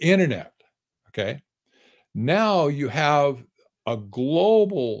the internet, okay? Now you have a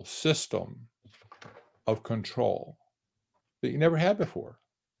global system of control that you never had before.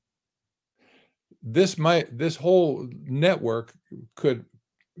 This whole network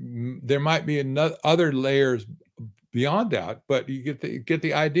there might be other layers beyond that, but you get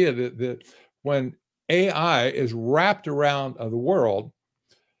the idea that when AI is wrapped around the world,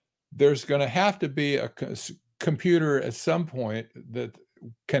 there's going to have to be a computer at some point that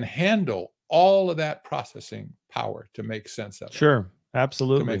can handle all of that processing power to make sense of it. Sure,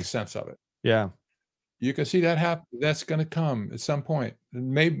 absolutely. To make sense of it. Yeah. You can see that happen. That's going to come at some point.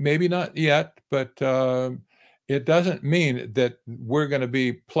 Maybe not yet, but it doesn't mean that we're going to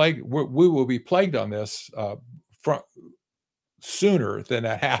be plagued. We will be plagued on this sooner than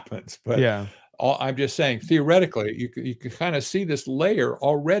that happens. But yeah, I'm just saying, theoretically, you can kind of see this layer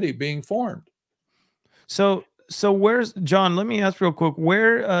already being formed. So where's John? Let me ask real quick.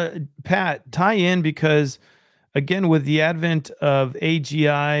 Where Pat tie in, because again, with the advent of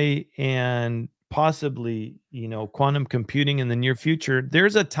AGI and possibly, you know, quantum computing in the near future,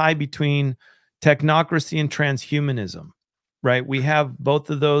 there's a tie between technocracy and transhumanism, right? We have both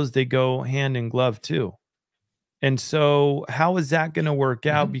of those; they go hand in glove too. And so, how is that going to work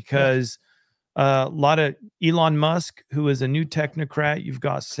out? Because a lot of Elon Musk, who is a new technocrat, you've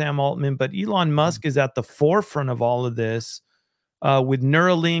got Sam Altman, but Elon Musk is at the forefront of all of this. With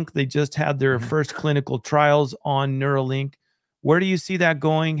Neuralink, they just had their first clinical trials on Neuralink. Where do you see that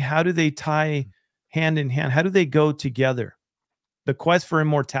going? How do they tie hand in hand? How do they go together? The quest for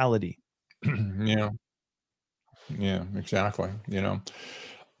immortality. Yeah, exactly. You know,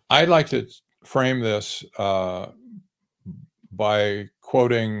 I'd like to frame this by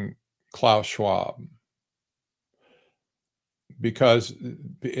quoting Klaus Schwab, because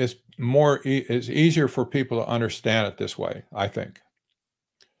it's easier for people to understand it this way, I think.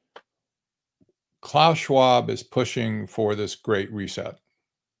 Klaus Schwab is pushing for this great reset.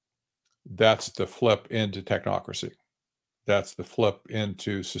 That's the flip into technocracy. That's the flip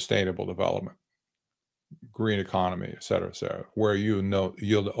into sustainable development, green economy, et cetera, where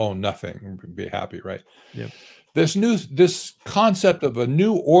you'll own nothing and be happy, right? Yep. This concept of a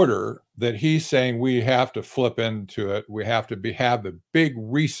new order that he's saying we have to flip into it, we have to have the big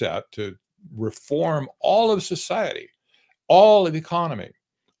reset to reform all of society, all of the economy,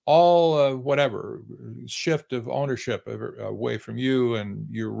 all whatever, shift of ownership away from you and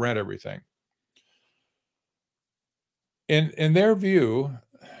you rent everything. In their view,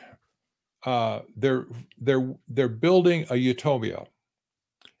 they're building a utopia.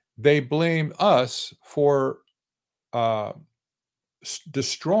 They blame us for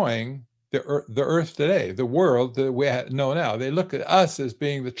destroying the earth today, the world that we know now. They look at us as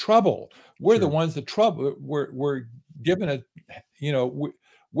being the trouble. We're the ones that trouble. We're given a, you know,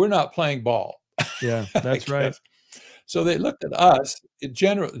 we're not playing ball. Yeah, that's right. So they looked at us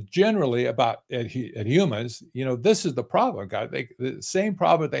generally about at humans. You know, this is the problem, guys. The same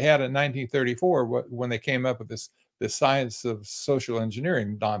problem they had in 1934 when they came up with this science of social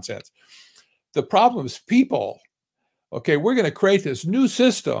engineering nonsense. The problem is people. Okay, we're going to create this new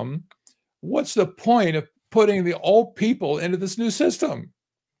system. What's the point of putting the old people into this new system?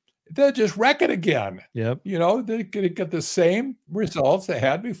 They'll just wreck it again. Yep. You know, they're going to get the same results they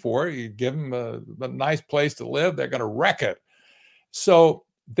had before. You give them a nice place to live, they're going to wreck it. So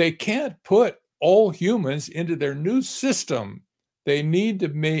they can't put old humans into their new system. They need to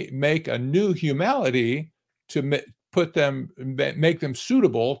make a new humanity to make them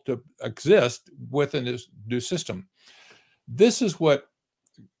suitable to exist within this new system. This is what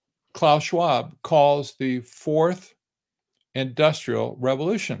Klaus Schwab calls the fourth industrial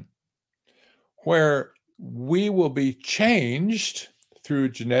revolution, where we will be changed through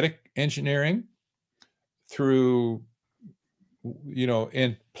genetic engineering, through, you know,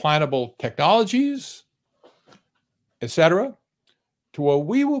 implantable technologies, etc., to where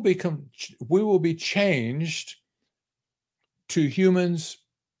we will be changed to humans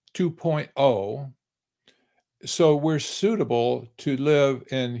 2.0. So we're suitable to live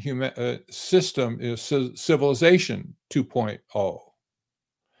in civilization 2.0.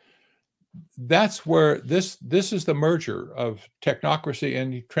 That's where this is the merger of technocracy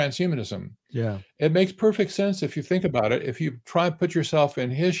and transhumanism. Yeah, it makes perfect sense if you think about it. If you try and put yourself in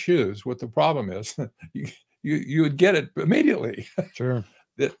his shoes, what the problem is, you would get it immediately. sure.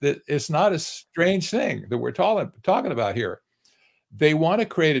 that it's not a strange thing that we're talking about here. They want to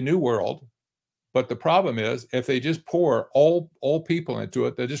create a new world. But the problem is, if they just pour old people into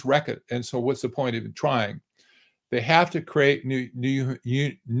it, they just wreck it. And so, what's the point of trying? They have to create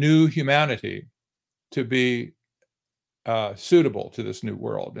new humanity to be suitable to this new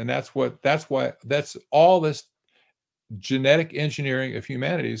world, and that's all this genetic engineering of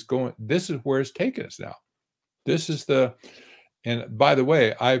humanity is going. This is where it's taken us now. This is the. And by the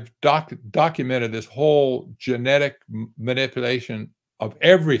way, I've documented this whole genetic manipulation of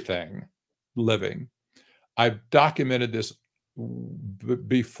everything living. I've documented this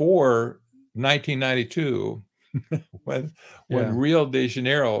before 1992 when Rio de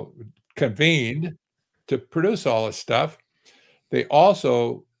Janeiro convened to produce all this stuff. They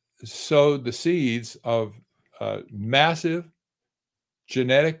also sowed the seeds of massive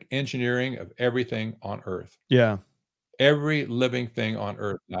genetic engineering of everything on Earth. Yeah. Every living thing on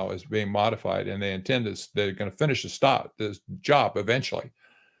Earth now is being modified, and they intend they're going to finish this job eventually.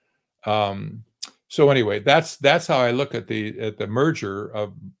 So anyway, that's how I look at the merger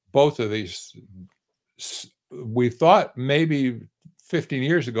of both of these. We thought maybe 15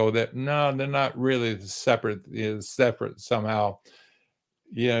 years ago that no, they're not really separate. Separate somehow.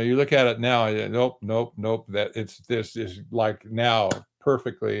 You look at it now. Nope. That this is like now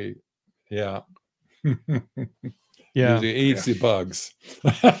perfectly. Yeah. Yeah. Usually eats the bugs.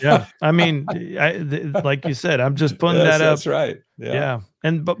 Yeah. I mean, like you said, I'm just putting that up. That's right. Yeah.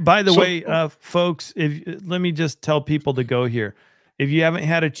 And by the way, folks, let me just tell people to go here. If you haven't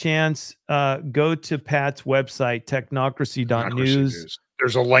had a chance, go to Pat's website, technocracy.news.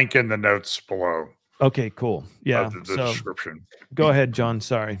 There's a link in the notes below. Okay, cool. Yeah. The description. Go ahead, John.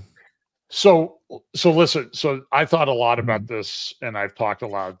 Sorry. So listen, so I thought a lot about this, and I've talked a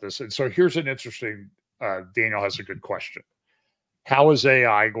lot about this. And so here's an interesting, Daniel has a good question. How is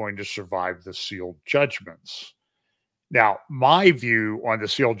AI going to survive the sealed judgments? Now, my view on the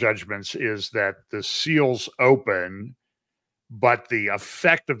sealed judgments is that the seals open, but the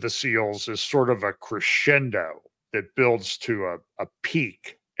effect of the seals is sort of a crescendo that builds to a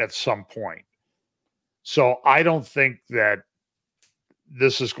peak at some point. So I don't think that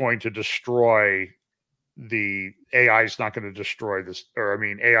this is going to destroy the AI is not going to destroy this, or I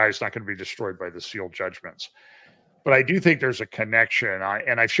mean, AI is not going to be destroyed by the sealed judgments. But I do think there's a connection.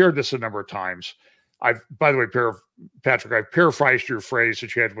 And I've shared this a number of times. By the way, Patrick, I've paraphrased your phrase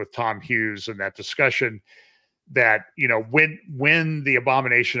that you had with Tom Hughes in that discussion that, when the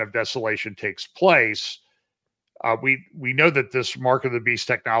abomination of desolation takes place, we know that this mark of the beast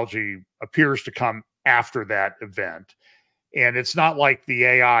technology appears to come after that event. And it's not like the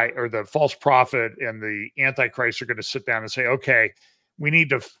AI or the false prophet and the Antichrist are going to sit down and say, okay, we need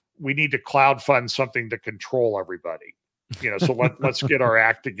to cloud fund something to control everybody. So let's get our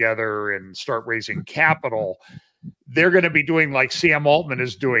act together and start raising capital. They're going to be doing like Sam Altman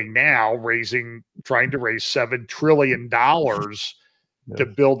is doing now, trying to raise $7 trillion to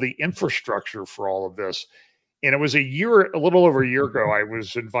build the infrastructure for all of this. And it was a little over a year ago, I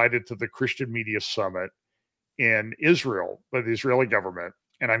was invited to the Christian Media Summit in Israel by the Israeli government.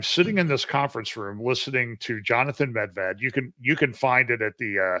 And I'm sitting in this conference room listening to Jonathan Medved. You can find it at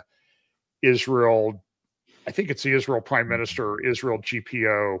the Israel, I think it's the Israel Prime Minister, Israel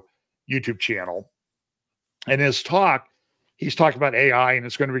GPO YouTube channel. And his talk, he's talking about AI and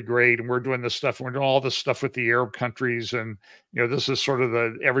it's going to be great. And we're doing this stuff. And we're doing all this stuff with the Arab countries. And, this is sort of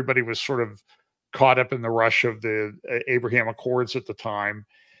everybody was sort of caught up in the rush of the Abraham Accords at the time.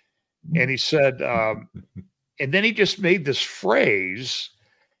 And he said, and then he just made this phrase.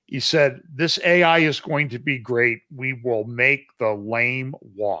 He said, this AI is going to be great. We will make the lame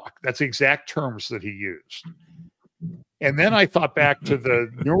walk. That's the exact terms that he used. And then I thought back to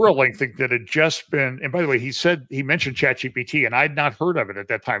the Neuralink thing that had just been, and by the way, he mentioned ChatGPT, and I'd not heard of it at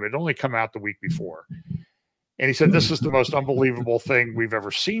that time. It had only come out the week before. And he said, this is the most unbelievable thing we've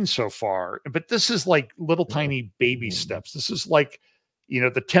ever seen so far. But this is like little tiny baby steps. This is like, the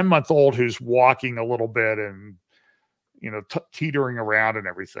 10-month-old who's walking a little bit and, teetering around and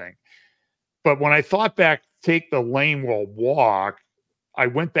everything. But when I thought back, take the lame will walk, I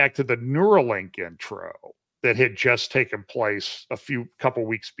went back to the Neuralink intro that had just taken place a couple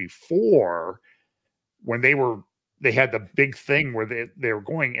weeks before, when they had the big thing where they were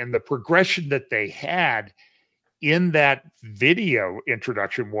going, and the progression that they had in that video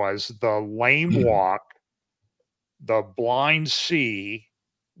introduction was the lame walk, the blind see,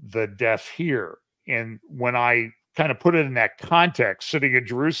 the deaf hear. And when I kind of put it in that context, sitting in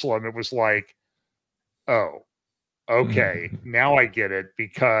Jerusalem, it was like, oh, okay, now I get it,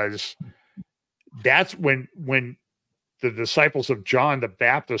 because that's when the disciples of John the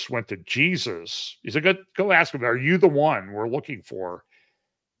Baptist went to Jesus. He said, go ask him, are you the one we're looking for?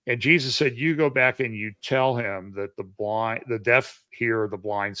 And Jesus said, you go back and you tell him that the deaf hear, the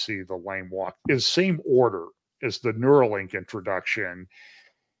blind see, the lame walk, is same order as the Neuralink introduction.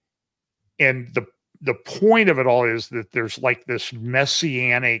 And the point of it all is that there's like this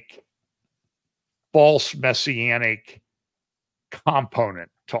false messianic component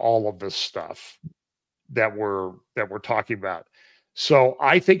to all of this stuff that we're talking about. So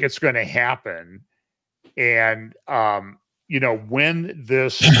I think it's going to happen. And, when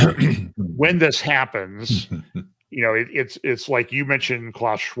this happens, it's like you mentioned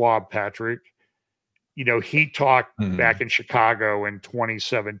Klaus Schwab, Patrick, he talked back in Chicago in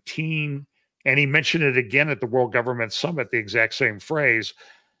 2017, and he mentioned it again at the World Government Summit, the exact same phrase,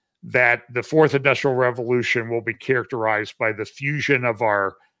 that the fourth industrial revolution will be characterized by the fusion of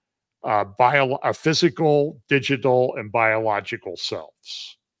our physical, digital, and biological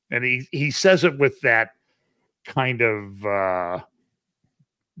selves. And he says it with that kind of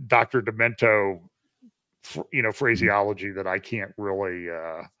Dr. Demento, phraseology that I can't really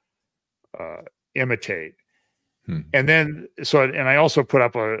imitate. And then, and I also put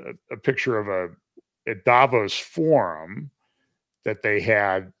up a picture of a Davos forum that they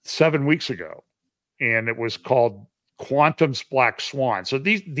had 7 weeks ago, and it was called Quantum's Black Swan. So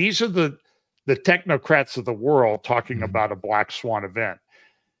these are the technocrats of the world talking about a black swan event.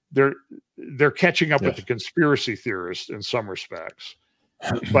 They're catching up with the conspiracy theorists in some respects,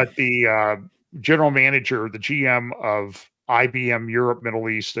 but the general manager, the GM of IBM Europe, Middle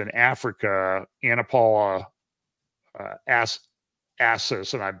East, and Africa, Anna Paula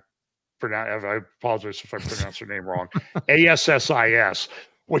Assis, and I apologize if I pronounce her name wrong, ASSIS,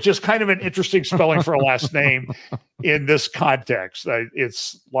 which is kind of an interesting spelling for a last name in this context.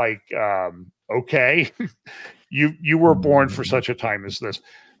 It's like, okay, you were born for such a time as this.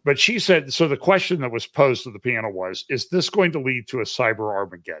 But she said, so the question that was posed to the panel was, is this going to lead to a cyber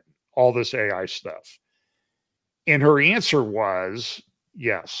Armageddon, all this AI stuff? And her answer was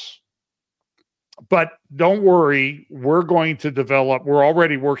yes. But don't worry, we're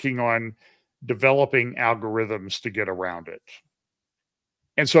already working on developing algorithms to get around it.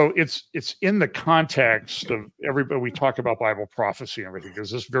 And so it's in the context of everybody, we talk about Bible prophecy and everything,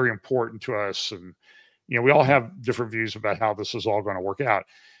 because it's very important to us. And, we all have different views about how this is all going to work out.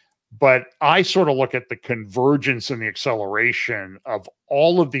 But I sort of look at the convergence and the acceleration of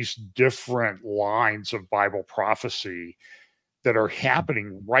all of these different lines of Bible prophecy that are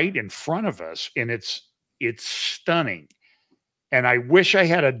happening right in front of us. And it's stunning. And I wish I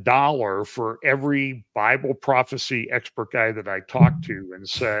had $1 for every Bible prophecy expert guy that I talk to and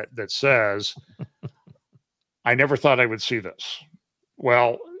that says, I never thought I would see this.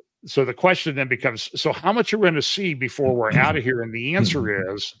 Well, so the question then becomes, so how much are we going to see before we're out of here? And the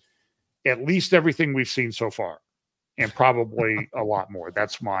answer is at least everything we've seen so far, and probably a lot more.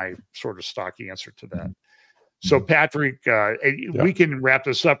 That's my sort of stock answer to that. So Patrick, we can wrap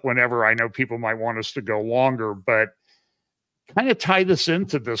this up whenever. I know people might want us to go longer, but kind of tie this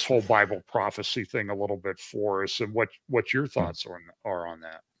into this whole Bible prophecy thing a little bit for us, and what your thoughts are on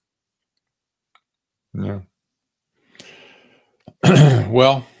that. Yeah.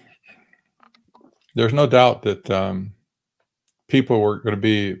 Well, there's no doubt that people were going to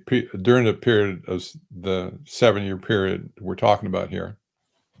be, during the period of the 7-year period we're talking about here,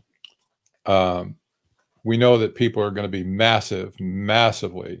 we know that people are going to be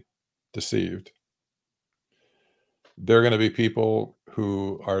massively deceived. They're going to be people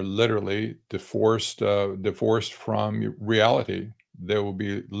who are literally divorced from reality. They will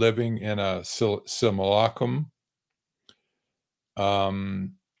be living in a simulacrum,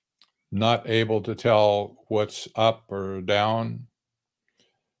 not able to tell what's up or down.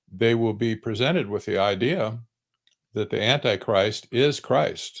 They will be presented with the idea that the Antichrist is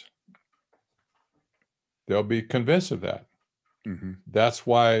Christ. They'll be convinced of that. That's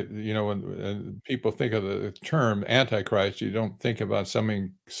why, when people think of the term Antichrist, you don't think about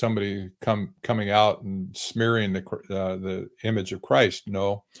somebody coming out and smearing the image of Christ.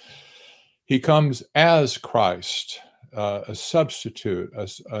 No, he comes as Christ, a substitute,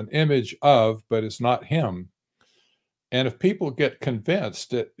 an image of, but it's not him. And if people get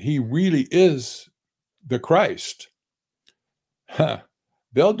convinced that he really is the Christ,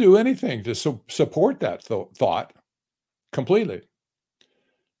 they'll do anything to support that thought completely.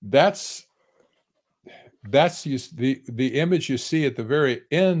 That's the image you see at the very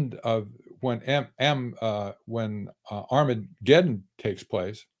end of when Armageddon takes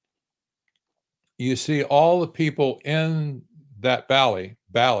place. You see all the people in that valley,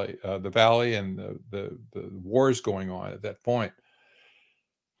 and the wars going on at that point.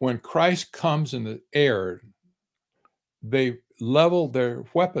 When Christ comes in the air, they level their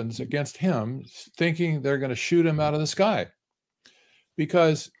weapons against him, thinking they're going to shoot him out of the sky.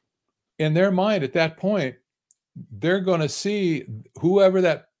 Because in their mind at that point, they're going to see whoever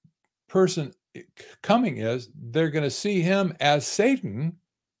that person coming is, they're going to see him as Satan,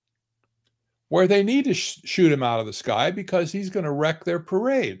 where they need to shoot him out of the sky because he's going to wreck their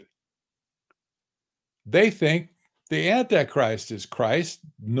parade. They think the Antichrist is Christ.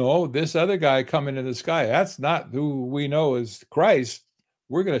 No, this other guy coming in the sky, that's not who we know as Christ.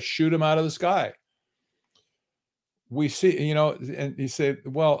 We're going to shoot him out of the sky. We see, and you say,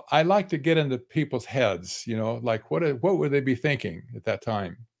 well, I like to get into people's heads, like what would they be thinking at that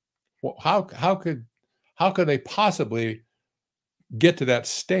time? Well, how could they possibly get to that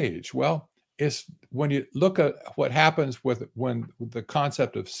stage? Well, it's when you look at what happens with when the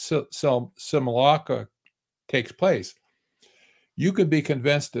concept of simulacra takes place, you can be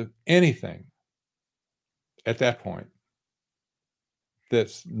convinced of anything at that point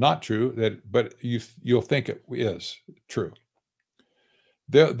that's not true, but you'll think it is true.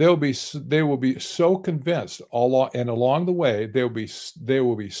 They will be so convinced along the way, they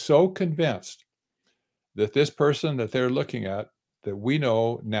will be so convinced that this person that they're looking at, that we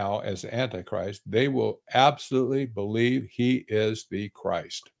know now as Antichrist, they will absolutely believe he is the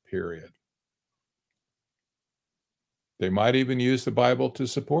Christ, period. They might even use the Bible to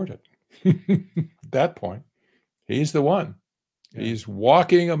support it. At that point, he's the one. Yeah. He's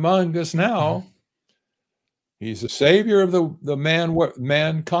walking among us now. He's the savior of the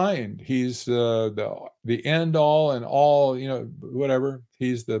mankind. He's the end all and all, whatever.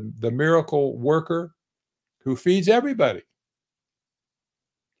 He's the miracle worker who feeds everybody.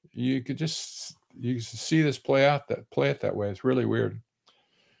 You see this play it that way. It's really weird.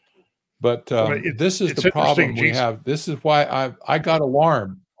 But this is the problem we have. This is why I got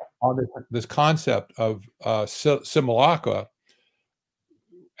alarmed on this concept of simulacra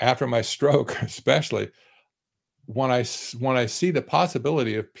after my stroke, especially when I see the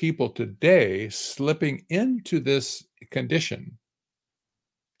possibility of people today slipping into this condition.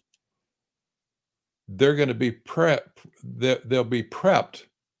 They're going to be they'll be prepped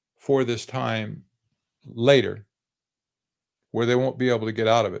for this time later, where they won't be able to get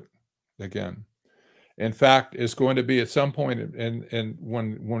out of it again. In fact, it's going to be at some point, and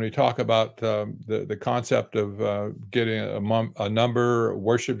when we talk about the concept of getting a number,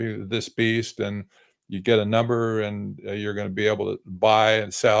 worshiping this beast, and you get a number, and you're going to be able to buy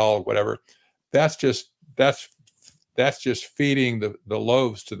and sell whatever. That's just feeding the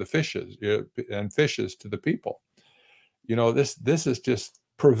loaves to the fishes, and fishes to the people. This is just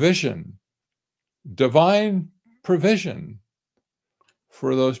provision, divine provision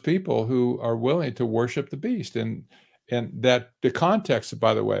for those people who are willing to worship the beast. And that the context,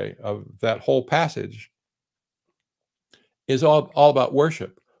 by the way, of that whole passage is all about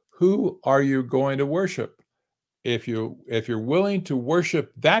worship. Who are you going to worship? If you're willing to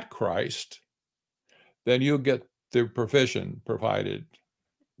worship that Christ, then you'll get the provision provided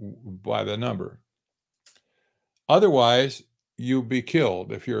by the number. Otherwise, you'll be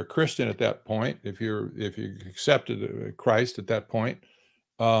killed. If you're a Christian at that point, if you accepted Christ at that point,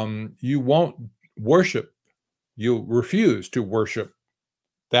 you won't worship. You'll refuse to worship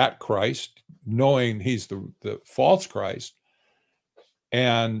that Christ, knowing he's the false Christ,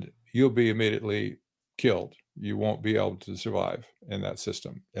 and you'll be immediately killed. You won't be able to survive in that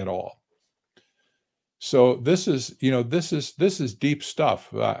system at all. So this is deep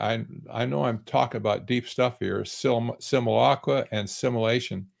stuff. I know I'm talking about deep stuff here. Simulacra and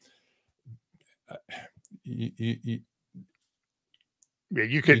simulation. You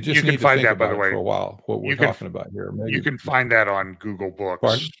can find that, by the way, for a while. What we're talking about here. Maybe. You can find that on Google Books.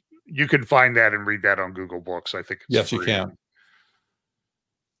 Pardon? You can find that and read that on Google Books. I think it's free. You can.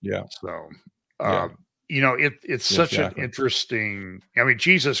 Yeah. So, yeah. It's such an interesting. I mean,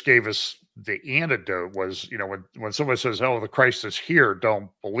 Jesus gave us the antidote. Was when someone says, "Oh, the Christ is here," don't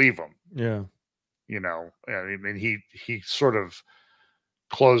believe him. Yeah. I mean, he sort of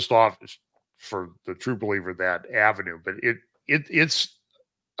closed off for the true believer that avenue, but it's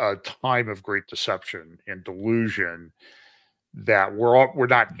a time of great deception and delusion that we're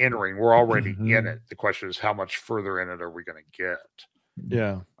not entering. We're already in it. The question is, how much further in it are we going to get?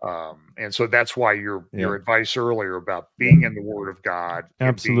 Yeah. And so that's why your advice earlier about being in the Word of God,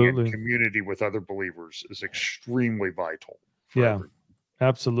 absolutely, and being in community with other believers is extremely vital. Yeah,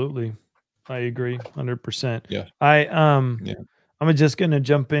 absolutely. I agree 100%. Yeah. I'm just going to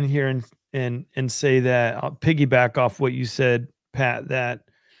jump in here and say that I'll piggyback off what you said, Pat, that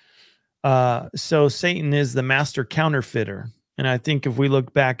so Satan is the master counterfeiter. And I think if we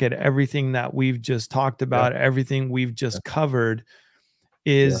look back at everything that we've just talked about, everything we've just covered,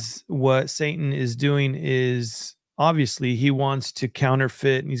 is what Satan is doing is obviously he wants to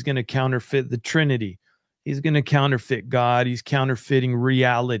counterfeit, and he's going to counterfeit the Trinity. He's going to counterfeit God. He's counterfeiting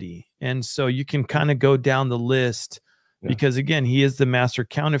reality. And so you can kind of go down the list because, again, he is the master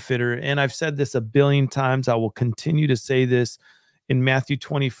counterfeiter. And I've said this a billion times. I will continue to say this. In Matthew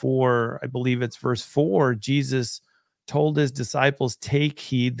 24, I believe it's verse 4, Jesus told his disciples, "Take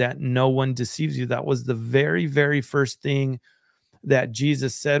heed that no one deceives you." That was the very, very first thing that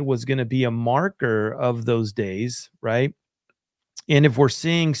Jesus said was going to be a marker of those days, right? And if we're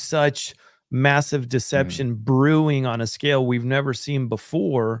seeing such massive deception brewing on a scale we've never seen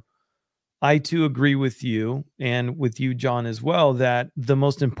before, I too agree with you and with you, John, as well, that the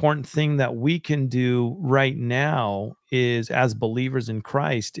most important thing that we can do right now is, as believers in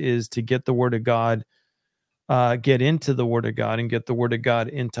Christ, is to get the Word of God, get into the Word of God and get the Word of God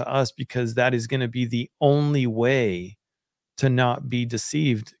into us, because that is going to be the only way to not be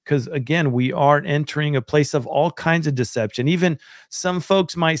deceived. Because again, we are entering a place of all kinds of deception. Even some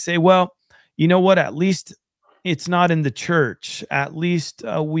folks might say, well, you know what, at least it's not in the church. At least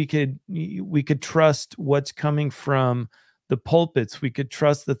we could trust what's coming from the pulpits. We could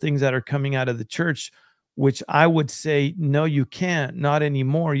trust the things that are coming out of the church, which I would say, no, you can't, not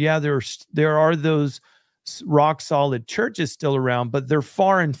anymore. Yeah, there are those rock solid churches still around, but they're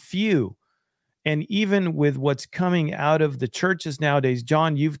far and few. And even with what's coming out of the churches nowadays,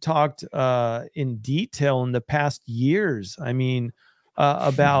 John, you've talked in detail in the past years, I mean,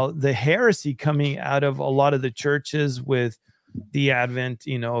 about the heresy coming out of a lot of the churches with the advent,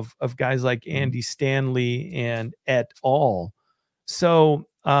 of guys like Andy Stanley and et al. So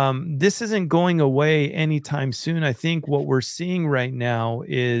this isn't going away anytime soon. I think what we're seeing right now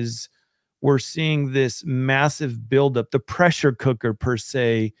is we're seeing this massive buildup. The pressure cooker, per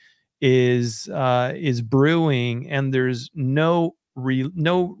se, is brewing, and there's no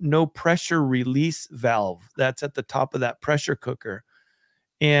pressure release valve that's at the top of that pressure cooker.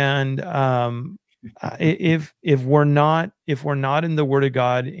 And if we're not in the Word of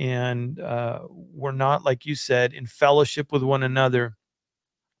God, and we're not, like you said, in fellowship with one another,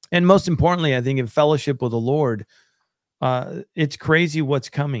 and most importantly, I think in fellowship with the Lord, it's crazy what's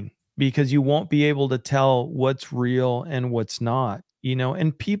coming, because you won't be able to tell what's real and what's not,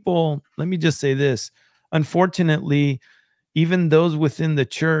 and people, let me just say this, unfortunately, even those within the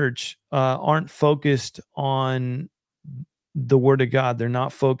church aren't focused on the Word of God. They're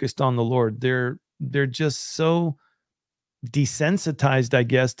not focused on the Lord. They're just so desensitized, I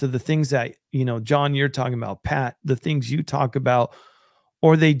guess, to the things that, John, you're talking about, Pat, the things you talk about,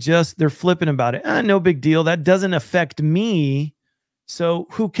 or they're flippant about it. No big deal. That doesn't affect me. So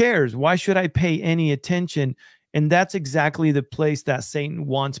who cares? Why should I pay any attention? And that's exactly the place that Satan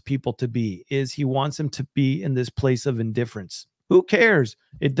wants people to be, is he wants them to be in this place of indifference. Who cares?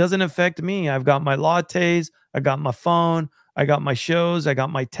 It doesn't affect me. I've got my lattes. I got my phone. I got my shows. I got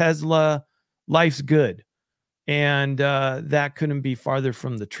my Tesla. Life's good. And that couldn't be farther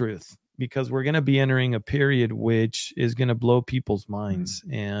from the truth, because we're going to be entering a period which is going to blow people's minds.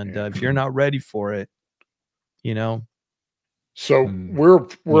 And if you're not ready for it, So we're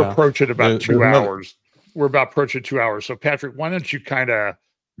approaching about 2 hours. We're about approaching 2 hours. So Patrick, why don't you kind of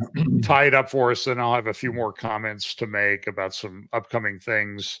tie it up for us, and I'll have a few more comments to make about some upcoming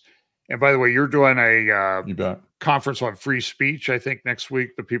things. And by the way, you're doing a conference on free speech, I think, next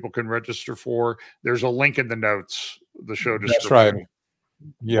week that people can register for. There's a link in the notes, the show description. That's right.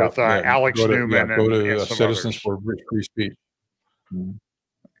 Yeah, with Alex Newman. Go to and Citizens others. for Free Speech.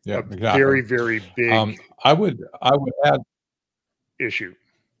 Yeah, exactly. Very, very big. I would add issue.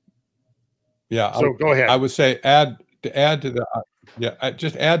 Yeah. So go ahead. I would say add to the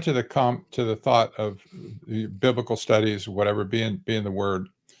just add to the thought of the biblical studies, whatever, being the Word.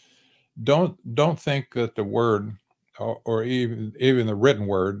 Don't think that the Word or even the written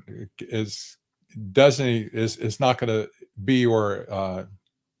Word is not going to be your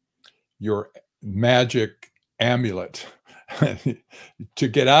magic amulet to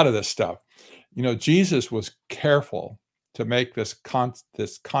get out of this stuff. Jesus was careful to make this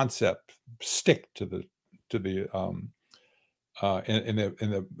concept stick to the in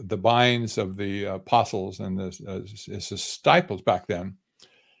the minds of the apostles and his disciples back then.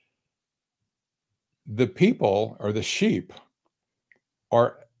 The people, or the sheep,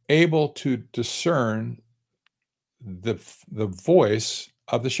 are able to discern the voice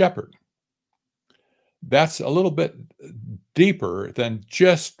of the shepherd. That's a little bit deeper than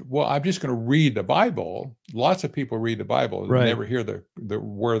just, well, I'm just going to read the Bible. Lots of people read the Bible and never hear the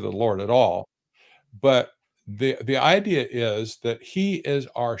word of the Lord at all. But the idea is that he is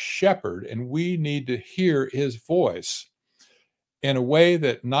our shepherd, and we need to hear his voice in a way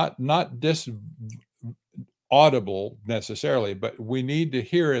that not audible necessarily, but we need to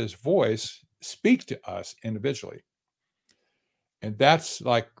hear his voice speak to us individually. And that's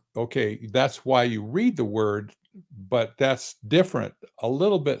like, okay, that's why you read the word, but that's different a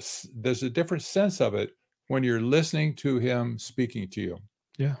little bit. There's a different sense of it when you're listening to him speaking to you.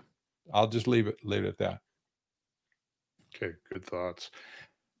 Yeah. I'll just leave it at that. Okay, good thoughts.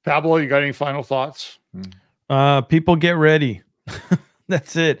 Pablo, you got any final thoughts? People get ready.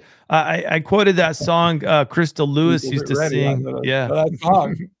 That's it. I quoted that song Crystal Lewis used to sing. That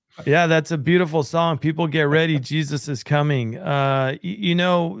song. Yeah, that's a beautiful song. People get ready. Jesus is coming.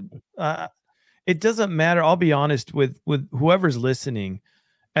 it doesn't matter. I'll be honest with whoever's listening.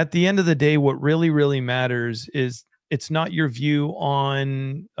 At the end of the day, what really matters is it's not your view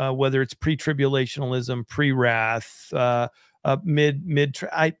on whether it's pre-tribulationalism, pre-wrath,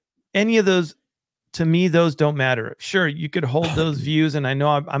 any of those. To me, those don't matter. Sure, you could hold those views, and I know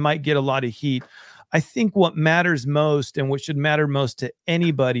I might get a lot of heat. I think what matters most, and what should matter most to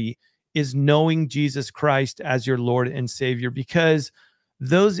anybody, is knowing Jesus Christ as your Lord and Savior, because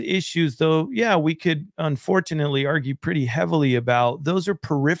those issues, though, yeah, we could unfortunately argue pretty heavily about, those are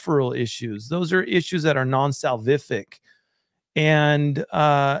peripheral issues. Those are issues that are non-salvific. And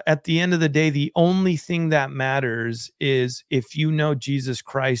at the end of the day, the only thing that matters is if you know Jesus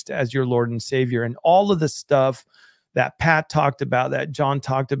Christ as your Lord and Savior. And all of the stuff that Pat talked about, that John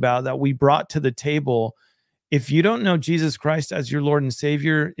talked about, that we brought to the table, if you don't know Jesus Christ as your Lord and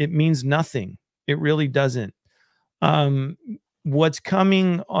Savior, it means nothing. It really doesn't. What's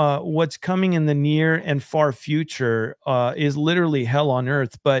coming in the near and far future is literally hell on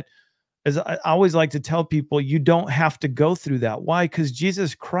earth. But as I always like to tell people, you don't have to go through that. Why? Because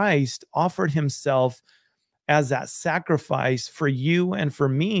Jesus Christ offered himself as that sacrifice for you and for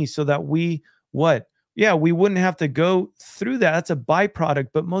me, so that we wouldn't have to go through that. That's a byproduct.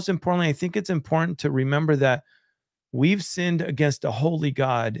 But most importantly, I think it's important to remember that we've sinned against a holy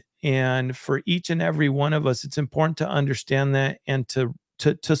God. And for each and every one of us, it's important to understand that, and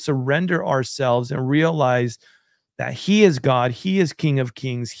to surrender ourselves and realize that he is God, he is King of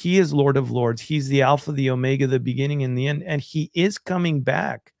Kings, he is Lord of Lords, he's the Alpha, the Omega, the beginning and the end, and he is coming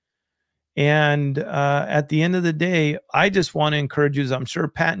back. And at the end of the day, I just want to encourage you, as I'm sure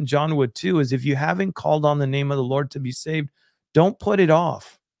Pat and John would too, is if you haven't called on the name of the Lord to be saved, don't put it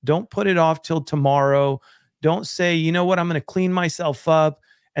off. Don't put it off till tomorrow. Don't say, you know what, I'm going to clean myself up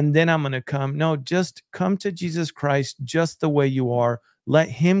and then I'm going to come. No, just come to Jesus Christ just the way you are. Let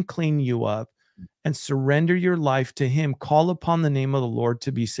him clean you up and surrender your life to him. Call upon the name of the Lord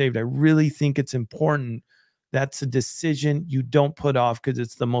to be saved. I really think it's important. That's a decision you don't put off, because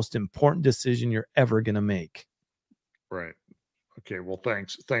it's the most important decision you're ever going to make. Right. Okay. Well,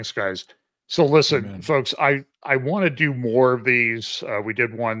 thanks, guys. So listen, folks, I want to do more of these. We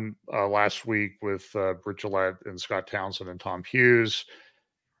did one last week with Britt Gillette and Scott Townsend and Tom Hughes.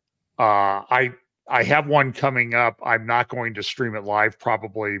 I have one coming up. I'm not going to stream it live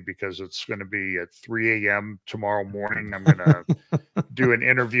probably, because it's going to be at 3 a.m. tomorrow morning. I'm going to do an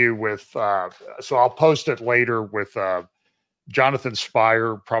interview with, so I'll post it later, with Jonathan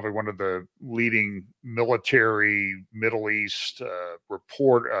Spire, probably one of the leading military Middle East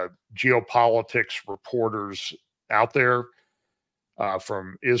geopolitics reporters out there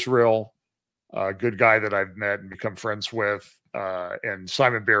from Israel. A good guy that I've met and become friends with, and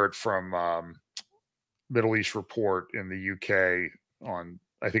Simon Barrett from Middle East Report in the UK on,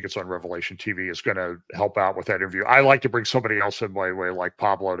 I think it's on Revelation TV, is going to help out with that interview. I like to bring somebody else in my way, like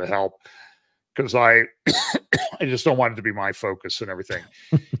Pablo, to help, because I just don't want it to be my focus and everything.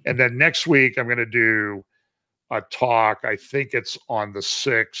 And then next week, I'm going to do a talk. I think it's on the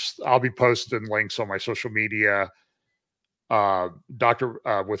 6th. I'll be posting links on my social media.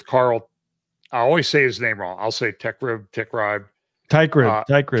 With Carl, I always say his name wrong. I'll say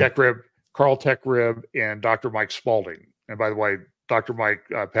Carl Techrib, and Dr. Mike Spalding. And by the way, Dr. Mike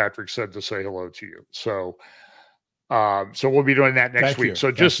Patrick said to say hello to you. So, so we'll be doing that next week. So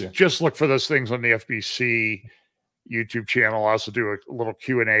just look for those things on the FBC YouTube channel. I also do a little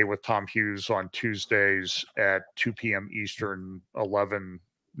Q&A with Tom Hughes on Tuesdays at 2 p.m. Eastern, 1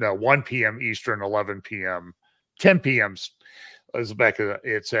 p.m. Eastern, 11 p.m., 10 p.m.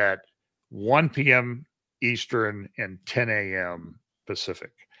 It's at 1 p.m. Eastern and 10 a.m.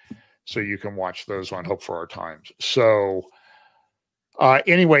 Pacific. So you can watch those on Hope for Our Times. So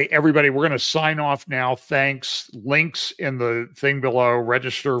anyway, everybody, we're going to sign off now. Thanks. Links in the thing below.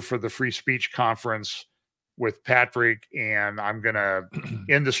 Register for the Free Speech Conference with Patrick. And I'm going to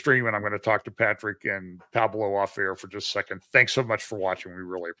end the stream, and I'm going to talk to Patrick and Pablo off air for just a second. Thanks so much for watching. We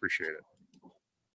really appreciate it.